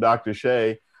from Dr.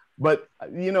 Shea. But,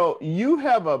 you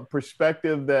have a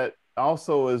perspective that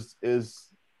also is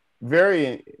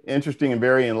very interesting and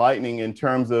very enlightening in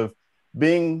terms of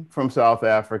being from South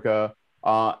Africa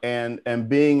and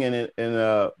being in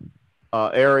a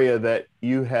area that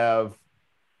you have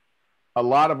a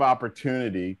lot of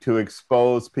opportunity to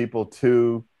expose people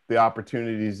to the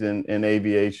opportunities in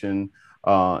aviation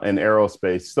and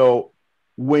aerospace. So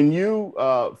when you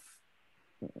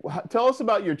tell us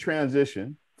about your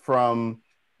transition from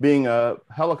being a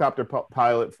helicopter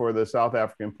pilot for the South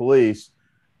African police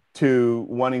to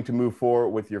wanting to move forward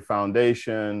with your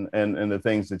foundation and the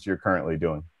things that you're currently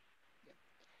doing.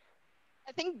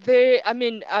 I think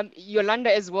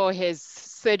Yolanda as well has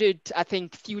said it, I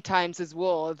think, a few times as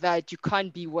well, that you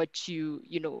can't be what you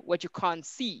can't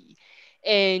see.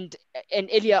 And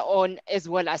earlier on as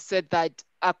well, I said that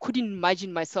I couldn't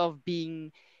imagine myself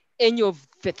being any of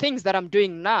the things that I'm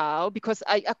doing now because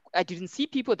I didn't see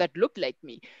people that looked like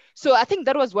me. So I think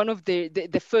that was one of the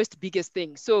first biggest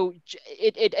things. So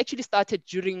it actually started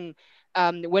during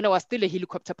when I was still a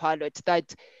helicopter pilot,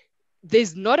 that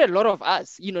there's not a lot of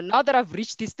us, now that I've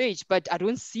reached this stage, but I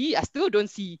still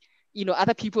don't see,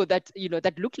 other people that,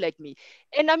 that look like me.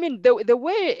 And I mean, the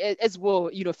way as well,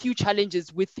 few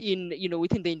challenges within,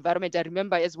 within the environment. I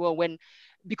remember as well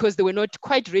because they were not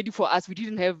quite ready for us, we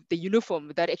didn't have the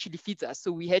uniform that actually fits us.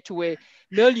 So we had to wear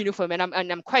null uniform, and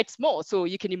I'm quite small. So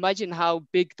you can imagine how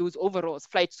big those overalls,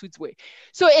 flight suits were.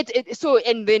 So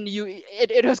and then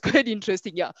it was quite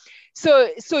interesting. Yeah.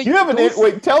 So you have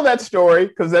wait, tell that story,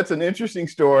 because that's an interesting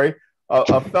story.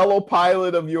 A fellow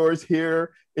pilot of yours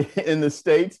here in the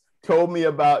States told me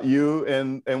about you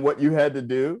and what you had to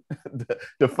do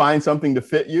to find something to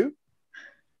fit you.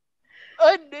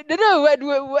 No, what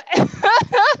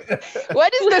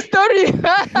is the story?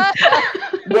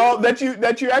 Well, that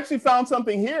you actually found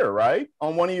something here, right?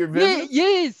 On one of your visits?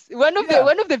 Yes, one of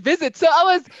the visits. So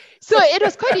it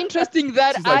was quite interesting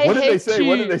that She's like, what did they say?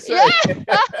 What did they say?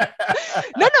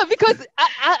 No, because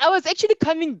I was actually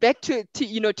coming back to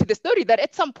the story that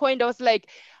at some point I was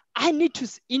like, I need to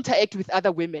interact with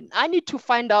other women. I need to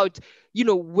find out,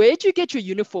 where do you get your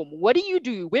uniform? What do you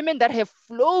do? Women that have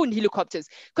flown helicopters.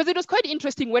 Because it was quite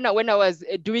interesting when I was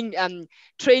doing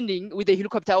training with the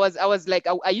helicopter. I was like,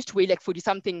 I used to weigh like 40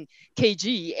 something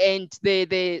kg, and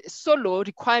the solo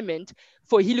requirement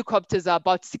for helicopters are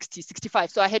about 60,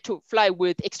 65. So I had to fly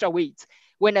with extra weight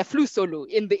when I flew solo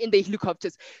in the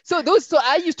helicopters. So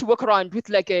I used to walk around with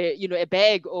like a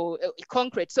bag or a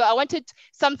concrete. So I wanted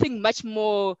something much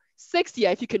more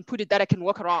sexier, if you can put it, that I can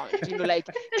walk around, like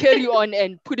carry on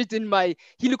and put it in my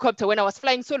helicopter when I was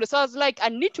flying solo. So I was like, I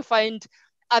need to find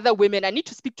other women. I need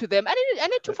to speak to them. I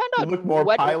need to find out look more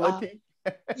piloty.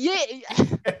 Yeah,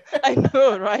 I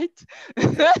know, right?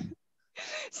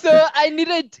 So I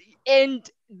needed, and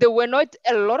there were not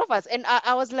a lot of us, and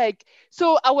I was like,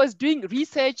 so I was doing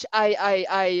research.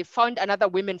 I found another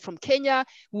women from Kenya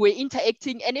who were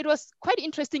interacting, and it was quite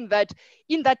interesting that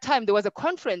in that time there was a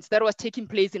conference that was taking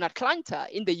place in Atlanta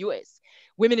in the US,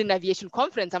 Women in Aviation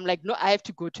Conference. I'm like, no, I have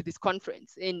to go to this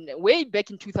conference way back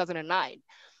in 2009.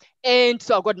 And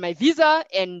so I got my visa,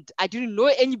 and I didn't know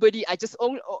anybody. I just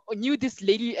knew this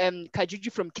lady,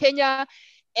 Kajuji from Kenya,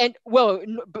 and well,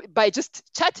 by just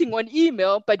chatting on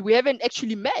email, but we haven't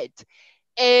actually met.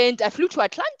 And I flew to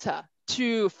Atlanta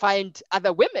to find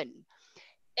other women.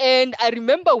 And I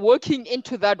remember walking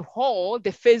into that hall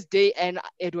the first day, and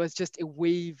it was just a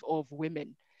wave of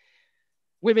women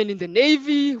in the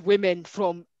Navy, women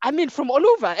from all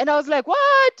over. And I was like,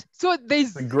 what? So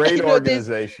there's a great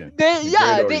organization. There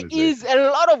is a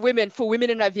lot of women for Women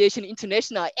in Aviation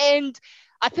International. And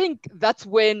I think that's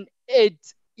when it,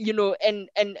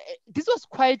 and this was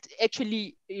quite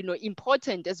actually,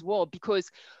 important as well,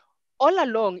 because all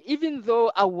along, even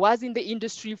though I was in the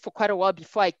industry for quite a while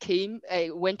before I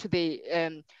went to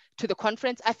the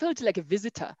conference, I felt like a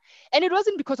visitor. And it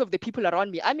wasn't because of the people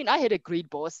around me. I mean, I had a great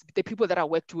boss, the people that I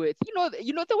worked with,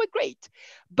 they were great.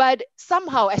 But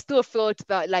somehow I still felt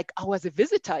that like I was a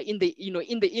visitor in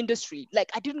the industry, like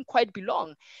I didn't quite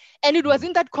belong. And it was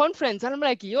in that conference, and I'm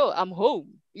like, yo, I'm home.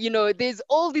 There's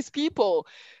all these people,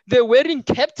 they're wearing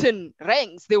captain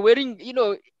ranks, they're wearing,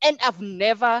 and I've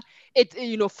never,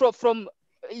 from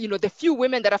the few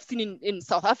women that I've seen in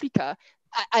South Africa,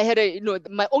 I had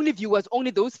my only view was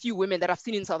only those few women that I've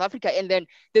seen in South Africa. And then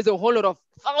there's a whole lot of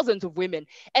thousands of women.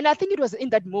 And I think it was in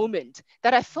that moment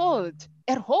that I felt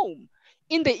at home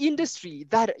in the industry,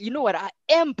 that, I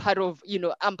am part of,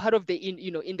 I'm part of in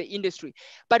the industry.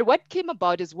 But what came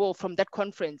about as well from that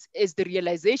conference is the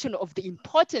realization of the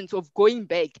importance of going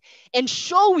back and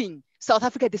showing South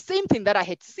Africa the same thing that I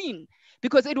had seen.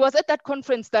 Because it was at that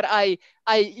conference that I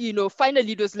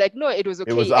finally, it was like, no, it was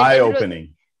okay. It was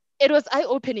eye-opening. It was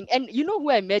eye-opening. And you know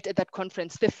who I met at that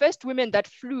conference? The first women that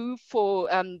flew for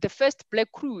the first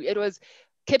black crew, it was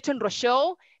Captain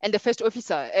Rochelle and the first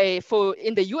officer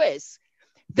in the US.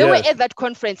 They were at that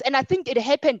conference. And I think it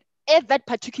happened at that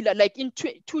particular, like in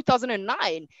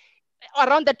 2009,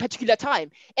 around that particular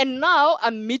time. And now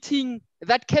I'm meeting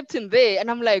that captain there. And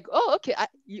I'm like, oh, okay,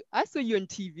 I saw you on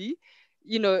TV,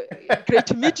 great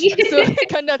to meet you. So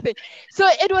kind of thing. So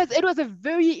it was a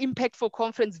very impactful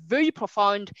conference, very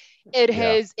profound.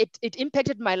 It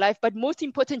impacted my life, but most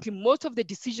importantly, most of the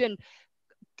decision,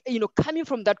 coming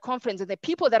from that conference and the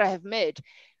people that I have met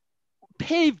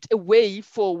paved a way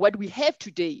for what we have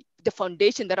today, the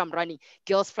foundation that I'm running,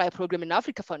 Girls Fly Program in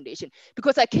Africa Foundation,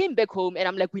 because I came back home and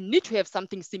I'm like, we need to have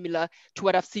something similar to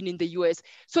what I've seen in the US.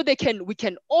 So we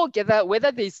can all gather,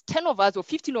 whether there's 10 of us or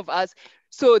 15 of us.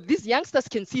 So these youngsters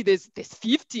can see there's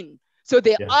 15. So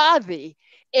they are there.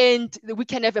 And we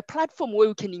can have a platform where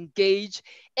we can engage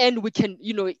and we can,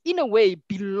 in a way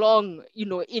belong,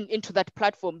 into that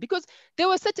platform, because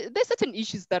there's certain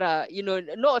issues that are,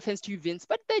 no offense to you, Vince,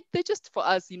 but they're just for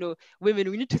us,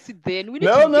 women. We need to sit there and we need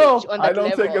to engage on that I don't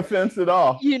level. Take offense at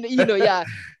all. Yeah.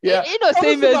 Yeah. Tell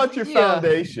us about your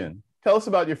foundation. Tell us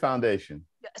about your foundation.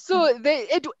 So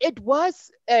it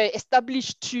was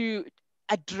established to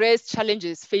address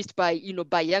challenges faced by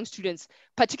young students,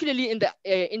 particularly in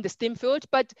the STEM field,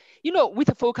 but with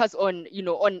a focus on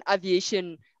on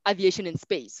aviation and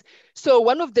space. So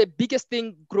one of the biggest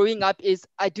thing growing up is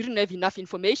I didn't have enough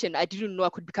information. I didn't know I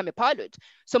could become a pilot.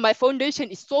 So my foundation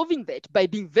is solving that by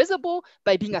being visible,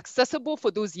 by being accessible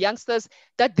for those youngsters,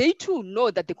 that they too know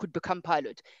that they could become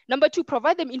pilot. Number two,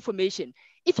 provide them information.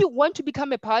 If you want to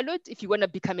become a pilot, if you want to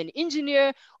become an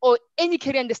engineer or any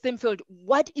career in the STEM field,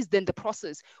 what is then the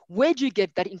process? Where do you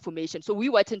get that information? So we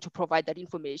wanted to provide that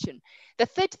information. The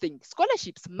third thing,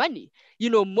 scholarships, money.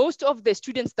 Most of the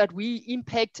students that we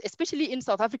impact, especially in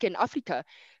South Africa and Africa,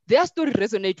 their story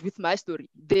resonates with my story.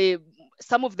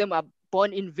 Some of them are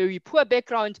born in very poor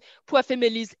background, poor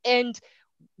families, and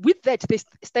with that, they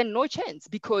stand no chance,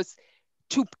 because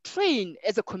to train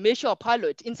as a commercial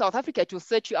pilot in South Africa, it will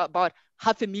set you about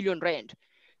R500,000.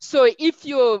 So if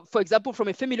you're, for example, from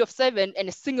a family of 7 and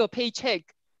a single paycheck,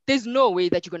 there's no way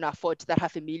that you're going to afford that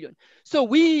R500,000. So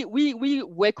we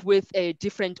work with a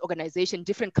different organization,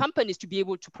 different companies, to be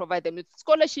able to provide them with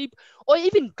scholarship, or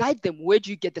even guide them. Where do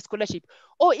you get the scholarship?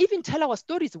 Or even tell our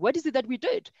stories. What is it that we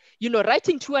did?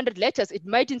 Writing 200 letters, it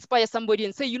might inspire somebody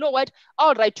and say, you know what,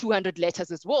 I'll write 200 letters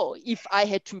as well if I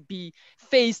had to be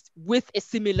faced with a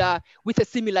similar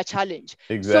challenge.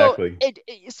 Exactly.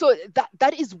 So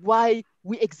that is why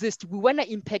we exist. We want to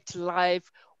impact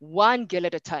life one girl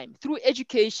at a time, through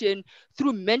education,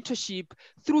 through mentorship,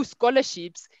 through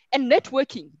scholarships, and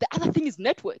networking. The other thing is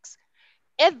networks.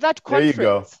 At that conference. There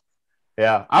you go.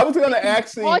 Yeah, I was going to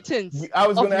actually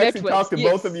talk to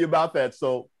both of you about that.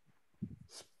 So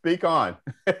speak on.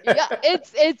 Yeah,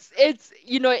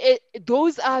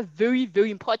 those are very, very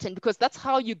important, because that's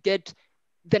how you get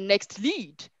the next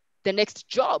lead, the next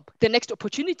job, the next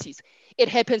opportunities. It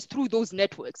happens through those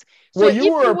networks. So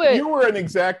well, you were an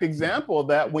exact example of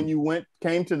that when you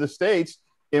came to the States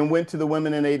and went to the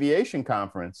Women in Aviation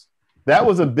conference. That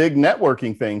was a big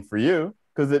networking thing for you,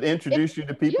 because it introduced you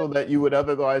to people that you would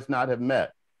otherwise not have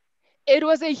met. It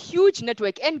was a huge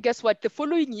network. And guess what? The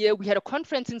following year, we had a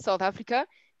conference in South Africa.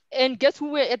 And guess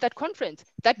who were at that conference?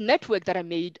 That network that I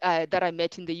made, that I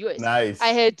met in the US. Nice.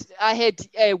 I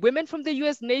had women from the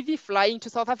US Navy flying to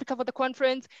South Africa for the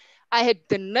conference. I had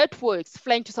the networks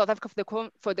flying to South Africa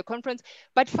for the conference.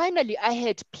 But finally, I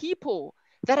had people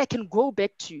that I can go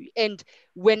back to. And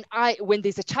when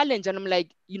there's a challenge, and I'm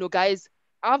like, guys,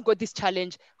 I've got this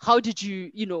challenge. How did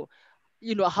you,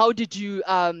 how did you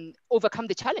overcome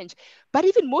the challenge? But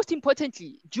even most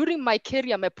importantly, during my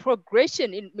career, my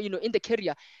progression in the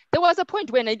career, there was a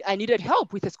point when I needed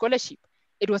help with a scholarship.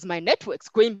 It was my networks,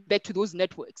 going back to those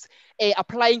networks,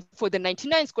 applying for the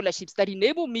 99 scholarships that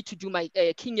enabled me to do my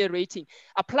King Air rating,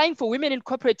 applying for women in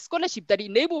corporate scholarship that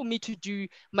enabled me to do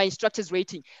my instructors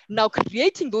rating. Now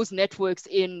creating those networks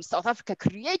in South Africa,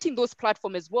 creating those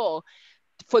platforms as well,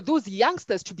 for those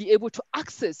youngsters to be able to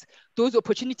access those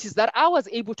opportunities that I was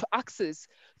able to access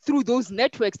through those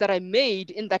networks that I made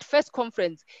in that first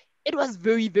conference. It was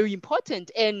very, very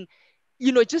important. And,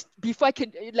 just before I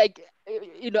can,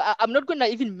 I'm not going to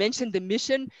even mention the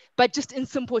mission, but just in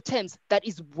simple terms, that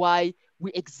is why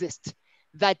we exist.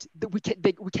 That we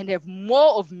can have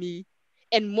more of me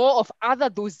and more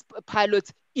of those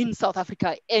pilots in South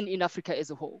Africa and in Africa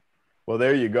as a whole. Well,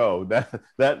 there you go.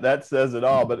 That says it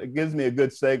all. But it gives me a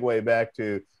good segue back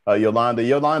to Yolanda.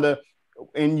 Yolanda,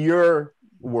 in your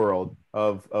world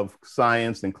of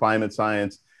science and climate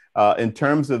science, in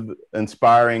terms of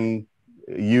inspiring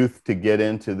youth to get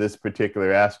into this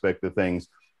particular aspect of things,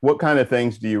 what kind of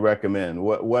things do you recommend?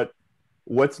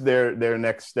 What's their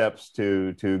next steps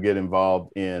to get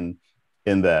involved in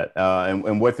that,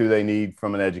 and what do they need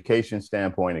from an education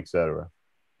standpoint, et cetera?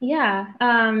 Yeah.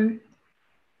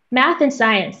 Math and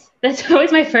science. That's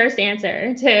always my first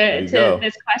answer to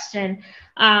this question.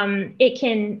 It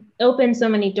can open so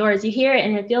many doors. You hear it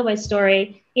in Refilwe's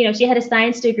story. You know, she had a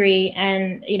science degree,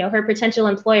 and you know her potential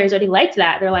employers already liked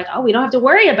that. They're like, oh, we don't have to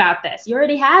worry about this. You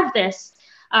already have this,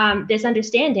 this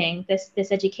understanding,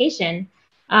 this education.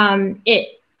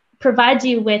 It provides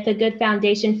you with a good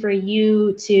foundation for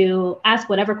you to ask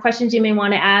whatever questions you may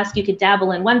want to ask. You could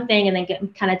dabble in one thing and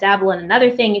then kind of dabble in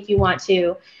another thing if you want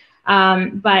to.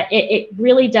 But it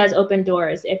really does open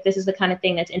doors if this is the kind of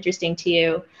thing that's interesting to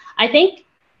you. I think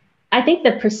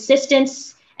the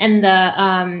persistence and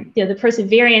the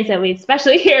perseverance that we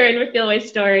especially hear in Refilwe's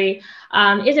story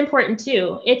is important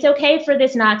too. It's okay for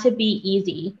this not to be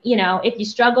easy. You know, if you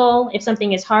struggle, if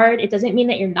something is hard, it doesn't mean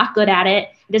that you're not good at it.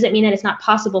 It doesn't mean that it's not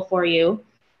possible for you.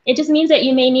 It just means that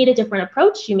you may need a different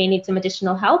approach. You may need some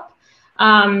additional help.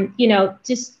 You know,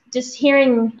 just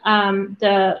hearing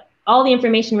all the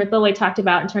information Refilwe talked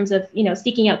about in terms of, you know,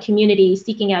 seeking out community,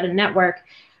 seeking out a network,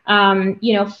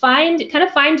 you know, find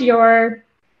your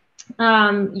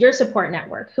support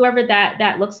network, whoever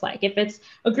that looks like. If it's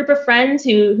a group of friends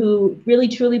who really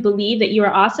truly believe that you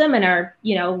are awesome and are,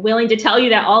 you know, willing to tell you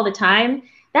that all the time,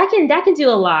 that can do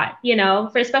a lot, you know,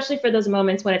 especially for those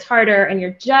moments when it's harder and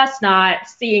you're just not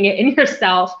seeing it in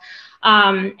yourself.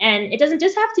 And it doesn't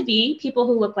just have to be people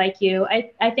who look like you.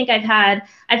 I think I've had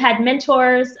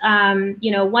mentors.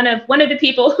 You know, one of the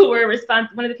people who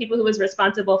was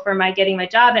responsible for getting my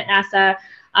job at NASA,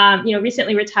 you know,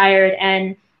 recently retired,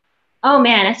 and oh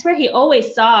man, I swear he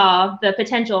always saw the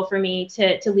potential for me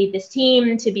to lead this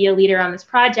team, to be a leader on this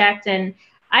project, and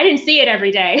I didn't see it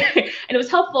every day. And it was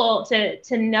helpful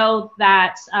to know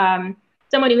that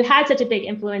someone who had such a big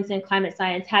influence in climate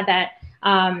science had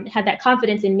that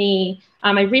confidence in me.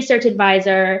 My research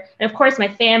advisor, and of course my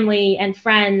family and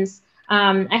friends.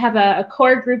 I have a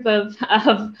core group of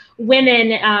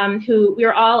women who we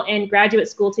were all in graduate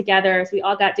school together. So we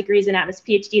all got degrees in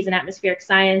PhDs in atmospheric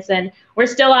science, and we're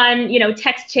still on, you know,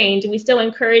 text change, and we still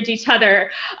encourage each other,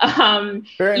 even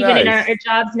nice. In our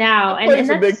jobs now. And that's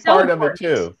a big so part important. Of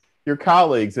it too. Your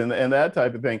colleagues and that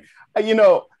type of thing. You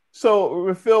know, so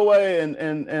Refilwe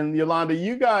and Yolanda,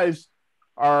 you guys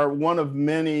are one of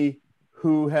many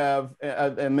who have,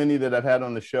 and many that I've had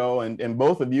on the show, and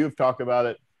both of you have talked about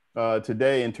it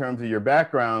today in terms of your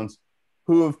backgrounds,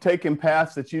 who have taken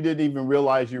paths that you didn't even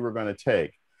realize you were going to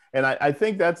take. And I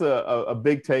think that's a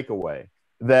big takeaway,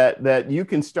 that you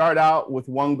can start out with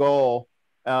one goal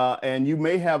and you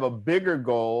may have a bigger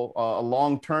goal, a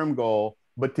long-term goal,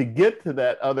 but to get to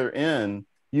that other end,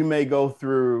 you may go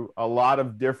through a lot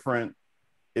of different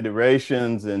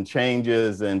iterations and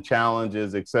changes and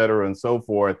challenges, et cetera, and so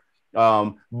forth.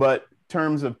 But in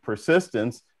terms of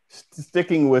persistence,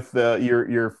 sticking with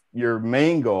your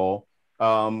main goal,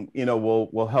 you know,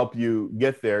 will help you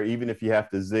get there, even if you have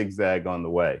to zigzag on the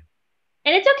way.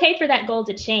 And it's okay for that goal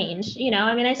to change. You know,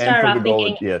 I mean, I started off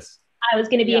thinking, yes, I was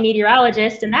going to be a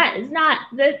meteorologist, and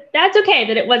that's okay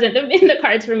that it wasn't in the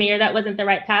cards for me, or that wasn't the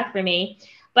right path for me.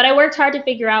 But I worked hard to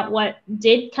figure out what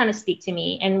did kind of speak to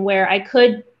me and where I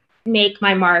could make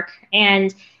my mark.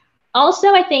 And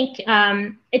also, I think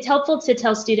it's helpful to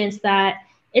tell students that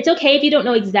it's okay if you don't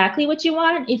know exactly what you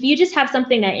want. If you just have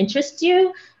something that interests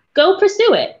you, go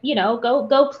pursue it. You know,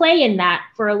 go play in that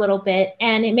for a little bit,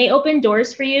 and it may open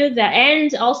doors for you.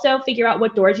 And also figure out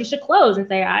what doors you should close and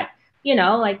say, you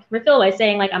know, like Refilwe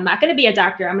saying, like, I'm not going to be a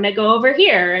doctor. I'm going to go over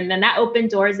here, and then that opened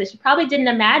doors that she probably didn't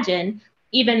imagine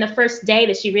even the first day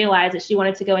that she realized that she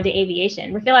wanted to go into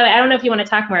aviation. Refilwe, I don't know if you want to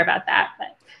talk more about that,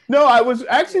 but. No,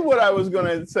 what I was going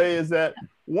to say is that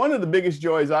one of the biggest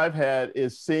joys I've had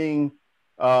is seeing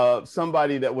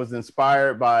somebody that was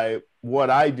inspired by what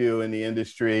I do in the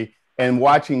industry and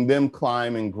watching them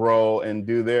climb and grow and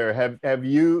do their. Have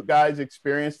you guys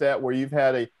experienced that, where you've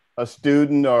had a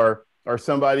student or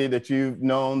somebody that you've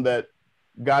known that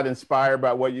got inspired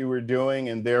by what you were doing,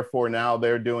 and therefore now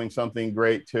they're doing something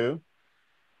great too?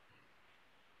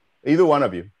 Either one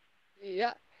of you.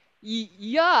 Yeah.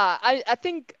 I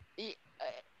think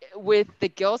with the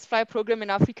Girls Fly program in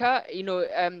Africa, you know,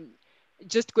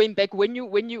 just going back, when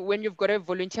you've got a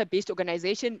volunteer-based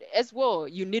organization as well,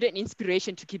 you need an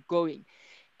inspiration to keep going.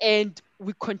 And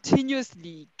we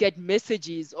continuously get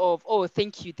messages of, oh,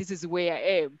 thank you, this is where I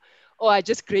am. Or I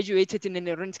just graduated in an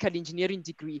aeronautical engineering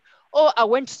degree. Or I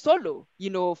went solo,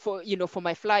 for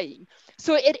my flying.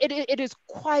 So it is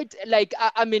quite like,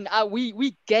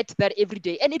 we get that every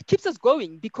day, and it keeps us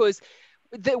going, because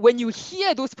when you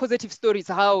hear those positive stories,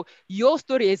 how your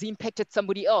story has impacted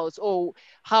somebody else, or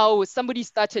how somebody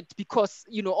started because,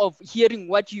 of hearing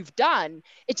what you've done,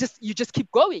 you just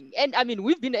keep going. And I mean,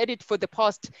 we've been at it for the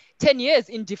past 10 years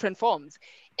in different forms.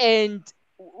 And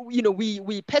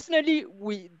we personally,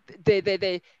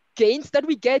 the gains that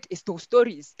we get is those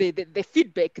stories, the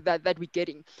feedback that we're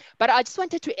getting. But I just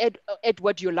wanted to add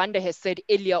what Yolanda has said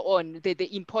earlier on,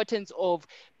 the importance of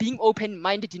being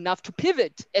open-minded enough to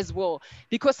pivot as well,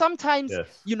 because sometimes Yes.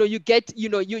 you get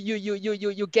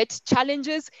you get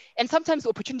challenges, and sometimes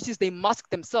opportunities, they mask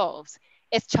themselves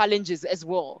as challenges as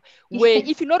well, where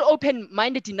if you're not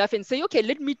open-minded enough and say, okay,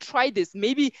 let me try this,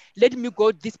 maybe let me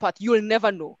go this path, you'll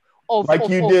never know Like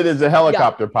you did as a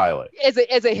helicopter yeah, pilot.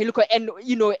 as a helicopter. And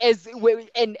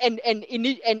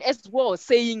and as well,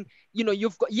 saying,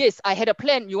 you've got, yes, I had a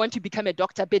plan, you want to become a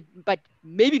doctor, but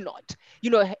maybe not,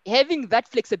 having that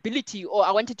flexibility, or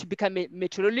I wanted to become a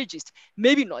meteorologist,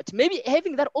 maybe not, maybe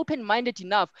having that open-minded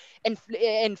enough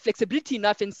and flexibility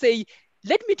enough, and say,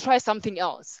 let me try something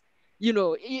else.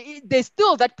 There's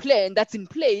still that plan that's in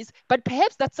place, but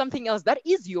perhaps that's something else that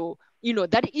is your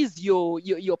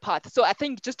path. So I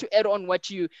think, just to add on what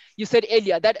you said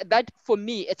earlier, that for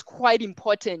me, it's quite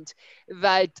important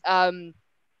that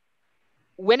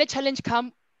when a challenge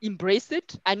comes, embrace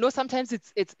it. I know sometimes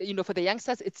it's for the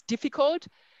youngsters, it's difficult,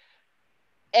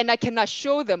 and I can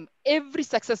assure them, every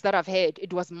success that I've had,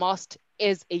 it was masked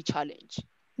as a challenge.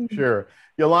 Sure.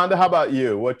 Yolanda, how about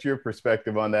you? What's your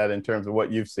perspective on that in terms of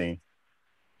what you've seen?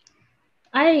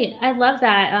 I love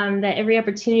that that every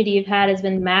opportunity you've had has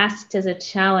been masked as a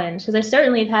challenge, because I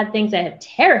certainly have had things that have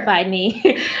terrified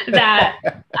me that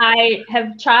I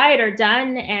have tried or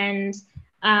done, and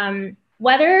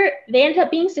whether they end up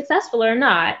being successful or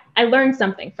not, I learned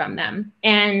something from them.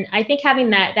 And I think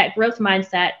having that growth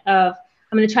mindset of,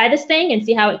 I'm going to try this thing and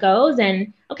see how it goes,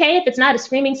 and okay, if it's not a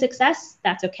screaming success,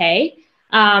 that's okay.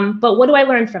 But what do I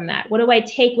learn from that? What do I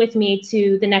take with me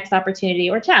to the next opportunity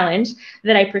or challenge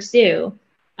that I pursue?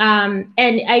 And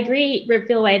I agree,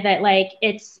 Refilwe, that like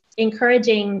it's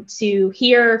encouraging to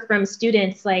hear from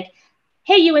students like,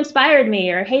 hey, you inspired me,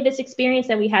 or hey, this experience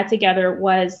that we had together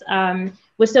was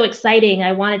so exciting.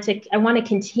 I want to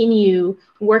continue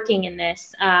working in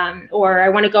this, or I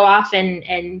want to go off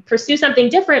and pursue something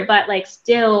different, but like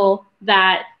still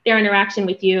that their interaction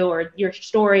with you or your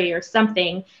story or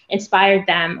something inspired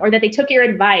them, or that they took your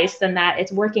advice and that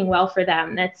it's working well for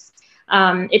them. That's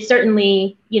it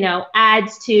certainly,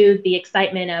 adds to the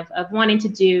excitement of wanting to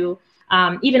do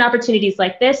even opportunities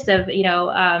like this of,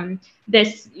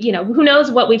 this, who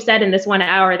knows what we've said in this 1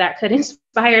 hour that could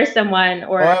inspire someone,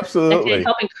 or that could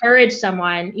help encourage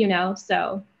someone,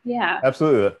 so yeah.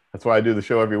 Absolutely. That's why I do the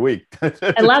show every week.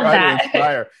 I love that. To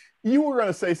inspire. You were going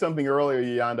to say something earlier,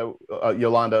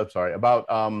 Yolanda, sorry, about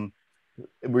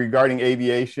regarding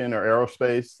aviation or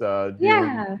aerospace.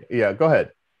 Yeah, go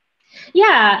ahead.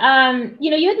 Yeah,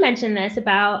 you had mentioned this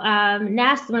about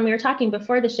NASA when we were talking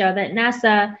before the show, that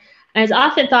NASA is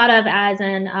often thought of as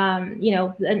an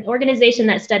organization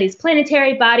that studies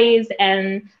planetary bodies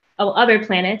and other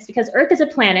planets, because Earth is a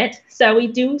planet, so we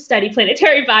do study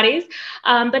planetary bodies.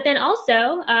 But then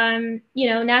also,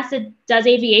 NASA does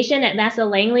aviation at NASA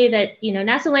Langley. That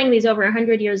NASA Langley is over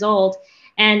 100 years old,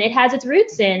 and it has its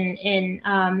roots in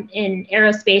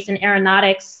aerospace and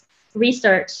aeronautics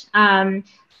research.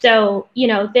 So,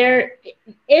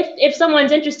 if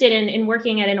someone's interested in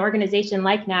working at an organization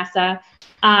like NASA,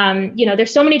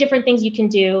 there's so many different things you can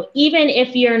do. Even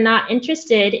if you're not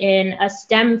interested in a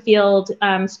STEM field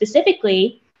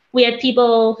specifically, we have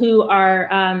people who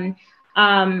are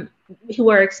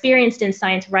experienced in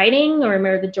science writing or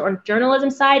the journalism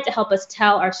side to help us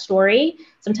tell our story.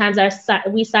 Sometimes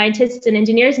we scientists and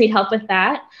engineers need help with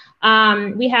that.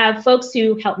 We have folks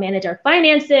who help manage our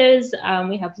finances.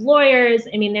 We have lawyers.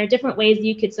 I mean, there are different ways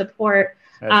you could support,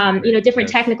 different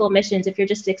technical missions if you're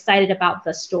just excited about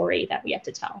the story that we have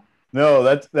to tell. No,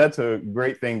 that's a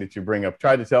great thing that you bring up.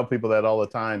 Try to tell people that all the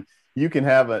time. You can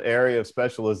have an area of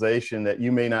specialization that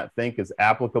you may not think is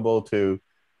applicable to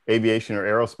aviation or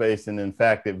aerospace, and in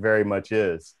fact, it very much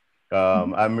is.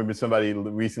 I remember somebody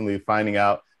recently finding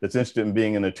out that's interested in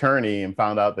being an attorney and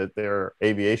found out that they're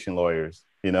aviation lawyers.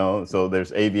 So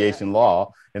there's aviation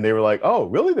law, and they were like, oh,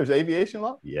 really? There's aviation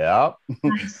law? Yeah.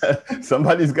 Nice.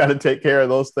 Somebody's got to take care of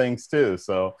those things too.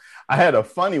 So I had a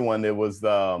funny one. That was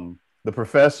the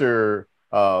professor,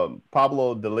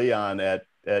 Pablo de Leon at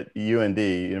UND,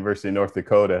 University of North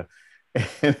Dakota.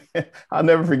 And I'll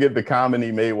never forget the comment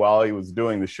he made while he was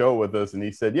doing the show with us. And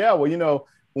he said, yeah, well,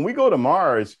 when we go to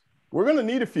Mars, we're going to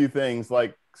need a few things.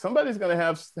 Like somebody's going to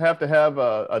have to have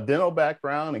a dental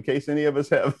background in case any of us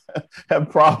have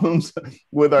problems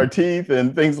with our teeth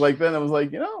and things like that. And I was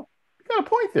like, you got a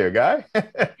point there, guy.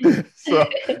 So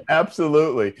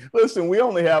absolutely. Listen, we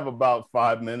only have about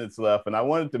 5 minutes left, and I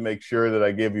wanted to make sure that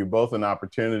I give you both an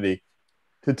opportunity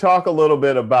to talk a little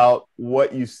bit about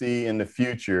what you see in the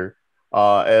future,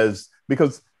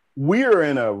 because we are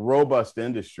in a robust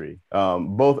industry,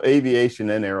 both aviation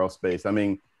and aerospace. I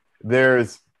mean,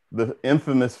 there's the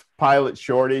infamous pilot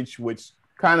shortage, which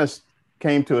kind of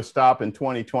came to a stop in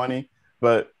 2020,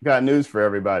 but got news for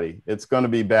everybody. It's going to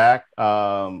be back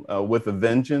with a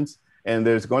vengeance. And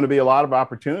there's going to be a lot of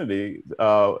opportunity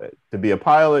to be a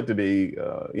pilot, to be,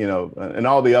 in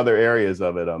all the other areas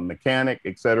of it, a mechanic,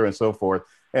 et cetera, and so forth.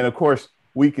 And of course,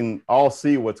 we can all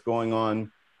see what's going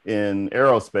on in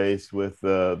aerospace with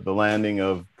the landing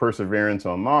of Perseverance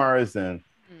on Mars and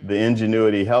the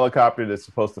Ingenuity helicopter that's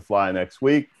supposed to fly next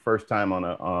week. First time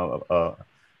on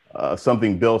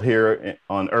something built here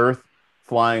on Earth,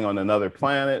 flying on another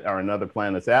planet or another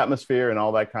planet's atmosphere and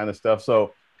all that kind of stuff.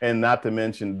 So, and not to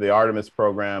mention the Artemis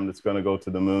program that's going to go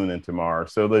to the moon and to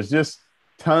Mars. So there's just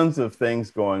tons of things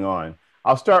going on.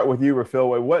 I'll start with you,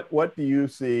 Refilwe. What do you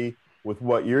see with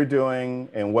what you're doing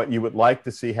and what you would like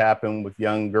to see happen with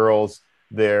young girls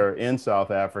there in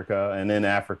South Africa and in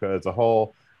Africa as a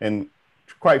whole? And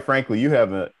quite frankly, you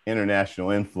have an international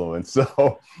influence.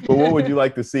 So, but what would you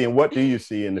like to see and what do you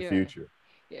see in the future?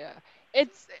 Yeah,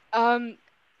 it's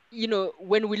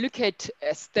when we look at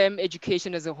STEM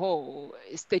education as a whole,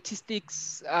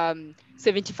 statistics,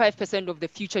 75% of the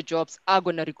future jobs are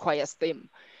going to require STEM.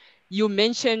 You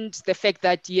mentioned the fact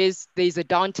that, yes, there's a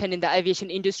downturn in the aviation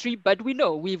industry, but we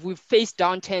know we've faced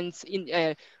downturns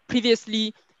in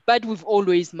previously, but we've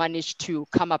always managed to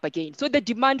come up again. So the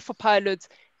demand for pilots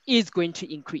is going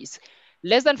to increase.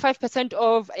 Less than 5%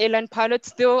 of airline pilots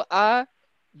still are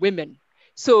women.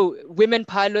 So women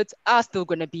pilots are still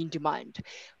going to be in demand.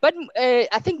 But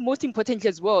I think most importantly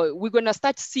as well, we're going to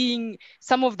start seeing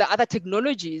some of the other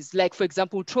technologies, like, for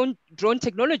example, drone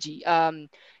technology,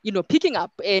 picking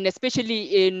up, and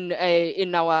especially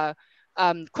in our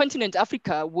continent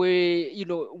Africa, where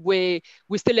we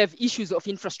still have issues of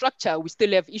infrastructure, we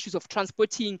still have issues of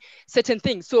transporting certain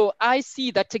things. So I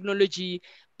see that technology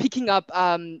picking up,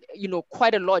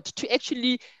 quite a lot to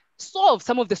actually solve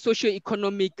some of the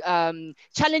socio-economic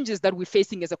challenges that we're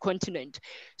facing as a continent.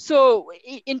 So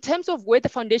in terms of where the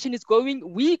foundation is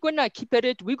going, we're gonna keep at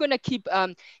it. We're gonna keep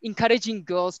encouraging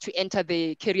girls to enter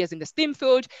the careers in the STEM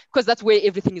field, because that's where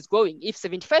everything is going. If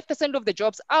 75% of the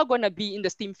jobs are gonna be in the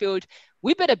STEM field,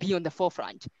 we better be on the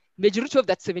forefront. Majority of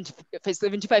that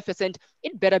 75%,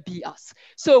 it better be us.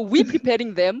 So we're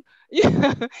preparing them.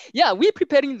 Yeah, we're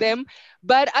preparing them.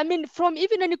 But I mean, from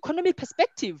even an economic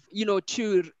perspective,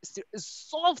 to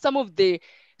solve some of the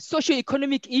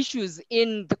socio-economic issues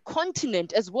in the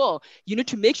continent as well, you need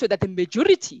to make sure that the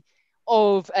majority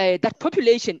of that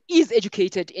population is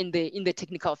educated in the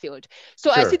technical field.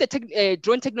 So sure. I see the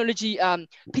drone technology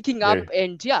picking up,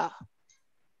 and yeah.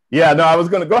 Yeah, no, I was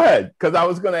going to go ahead because I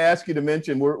was going to ask you to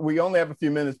mention we only have a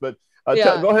few minutes, but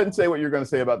go ahead and say what you're going to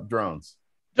say about drones.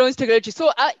 Drones technology.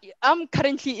 So I'm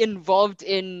currently involved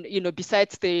in,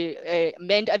 besides the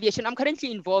manned aviation, I'm currently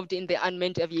involved in the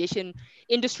unmanned aviation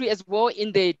industry as well,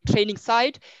 in the training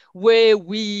side, where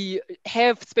we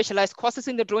have specialized courses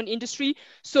in the drone industry.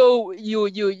 So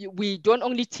we don't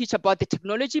only teach about the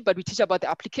technology, but we teach about the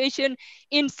application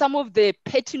in some of the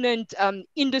pertinent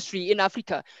industry in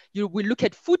Africa. We look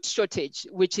at food shortage,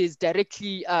 which is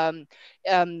directly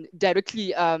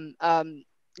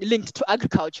linked to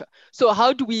agriculture. So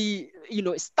how do we,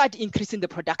 start increasing the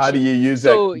production? How do you use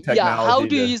that technology? Yeah, how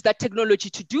do you use that technology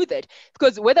to do that?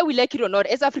 Because whether we like it or not,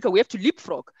 as Africa, we have to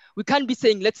leapfrog. We can't be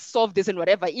saying, let's solve this and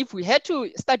whatever. If we had to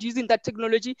start using that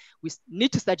technology, we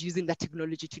need to start using that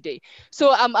technology today.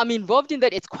 So I'm involved in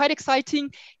that. It's quite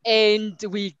exciting. And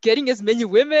we're getting as many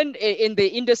women in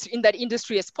that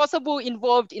industry as possible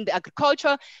involved in the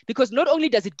agriculture, because not only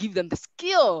does it give them the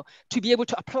skill to be able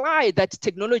to apply that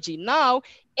technology now,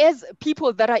 as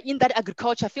people that are in that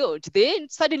agriculture field, they're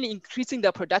suddenly increasing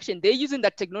their production. They're using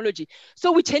that technology.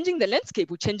 So we're changing the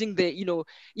landscape. We're changing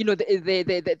the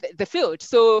field.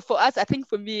 So for us, I think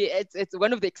for me, it's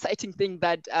one of the exciting things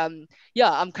that I'm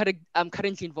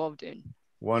currently involved in.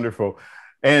 Wonderful.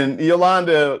 And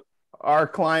Yolanda, our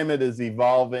climate is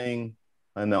evolving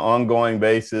on an ongoing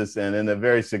basis and in a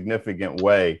very significant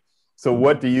way. So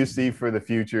what do you see for the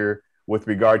future with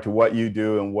regard to what you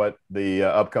do and what the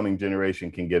upcoming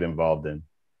generation can get involved in?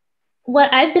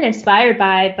 What I've been inspired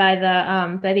by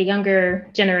the younger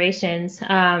generations,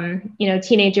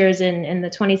 teenagers and the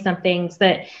 20-somethings,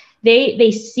 that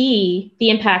they see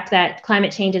the impact that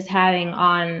climate change is having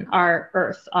on our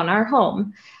Earth, on our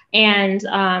home, and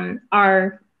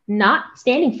are not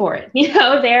standing for it.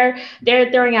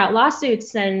 They're throwing out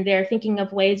lawsuits, and they're thinking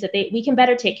of ways that we can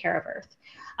better take care of Earth.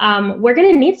 We're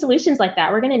going to need solutions like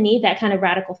that. We're going to need that kind of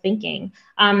radical thinking.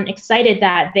 I'm excited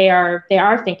that they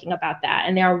are thinking about that,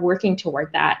 and they are working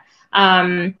toward that.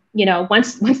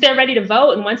 Once they're ready to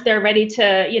vote, and once they're ready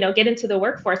to, get into the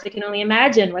workforce, I can only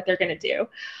imagine what they're going to do.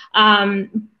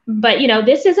 But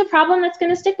this is a problem that's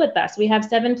going to stick with us. We have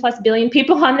 7+ billion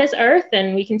people on this earth,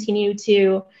 and we continue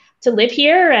to live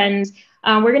here. And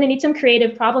we're going to need some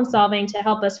creative problem solving to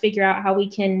help us figure out how we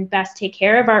can best take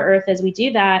care of our earth as we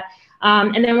do that.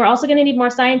 And then we're also going to need more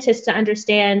scientists to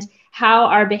understand how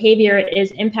our behavior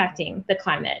is impacting the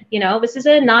climate. This is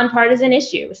a nonpartisan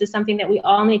issue. This is something that we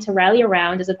all need to rally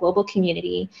around as a global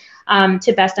community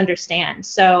to best understand.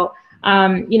 So,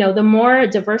 the more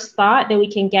diverse thought that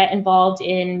we can get involved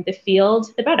in the field,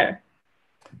 the better.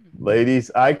 Ladies,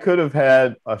 I could have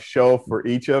had a show for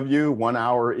each of you, 1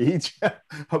 hour each,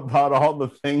 about all the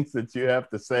things that you have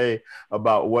to say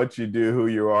about what you do, who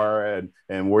you are,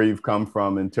 and where you've come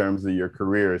from in terms of your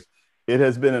careers. It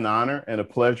has been an honor and a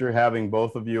pleasure having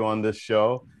both of you on this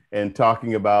show and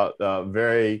talking about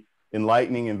very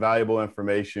enlightening and valuable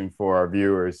information for our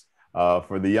viewers,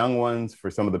 for the young ones, for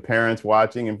some of the parents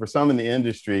watching, and for some in the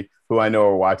industry who I know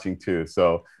are watching too.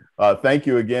 So thank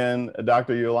you again,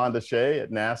 Dr. Yolanda Shea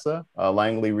at NASA,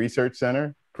 Langley Research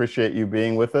Center. Appreciate you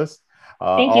being with us.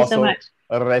 Thank you so much.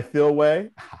 Refilwe.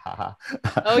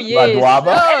 Oh, yes.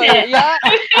 Ledwaba. Oh, yeah.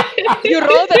 You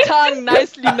roll the tongue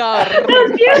nicely now. I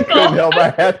couldn't help.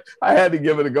 I had to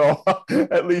give it a go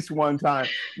at least one time.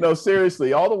 No,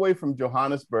 seriously, all the way from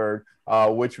Johannesburg,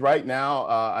 which right now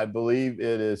I believe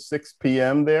it is 6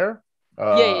 p.m. there.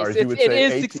 Yes, it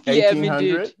is 6 p.m.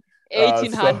 1800.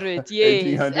 1800, yes.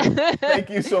 1800. Thank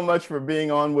you so much for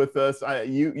being on with us.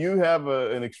 You have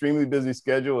an extremely busy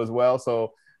schedule as well.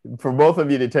 So for both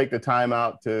of you to take the time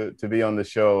out to be on the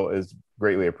show is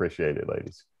greatly appreciated,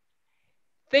 ladies.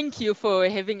 Thank you for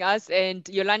having us. And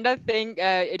Yolanda,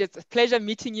 it is a pleasure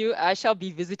meeting you. I shall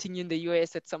be visiting you in the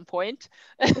US at some point.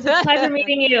 It's a pleasure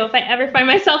meeting you. If I ever find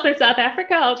myself in South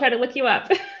Africa, I'll try to look you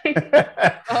up.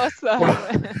 Awesome.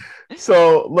 Well,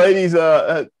 so, ladies,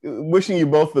 wishing you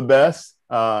both the best,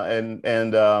 and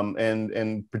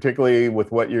particularly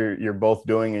with what you're both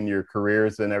doing in your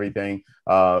careers and everything.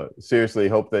 Seriously,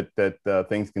 hope that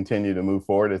things continue to move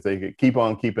forward as they keep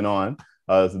on keeping on.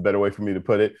 Is a better way for me to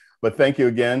put it. But thank you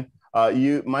again.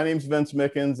 My name's Vince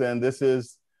Mickens, and this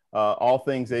is All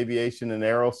Things Aviation and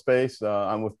Aerospace.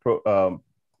 I'm with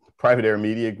Private Air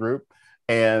Media Group.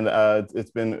 And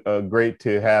it's been great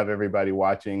to have everybody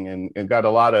watching and got a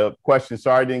lot of questions.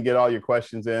 Sorry I didn't get all your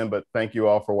questions in, but thank you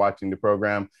all for watching the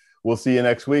program. We'll see you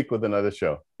next week with another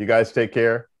show. You guys take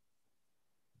care.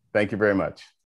 Thank you very much.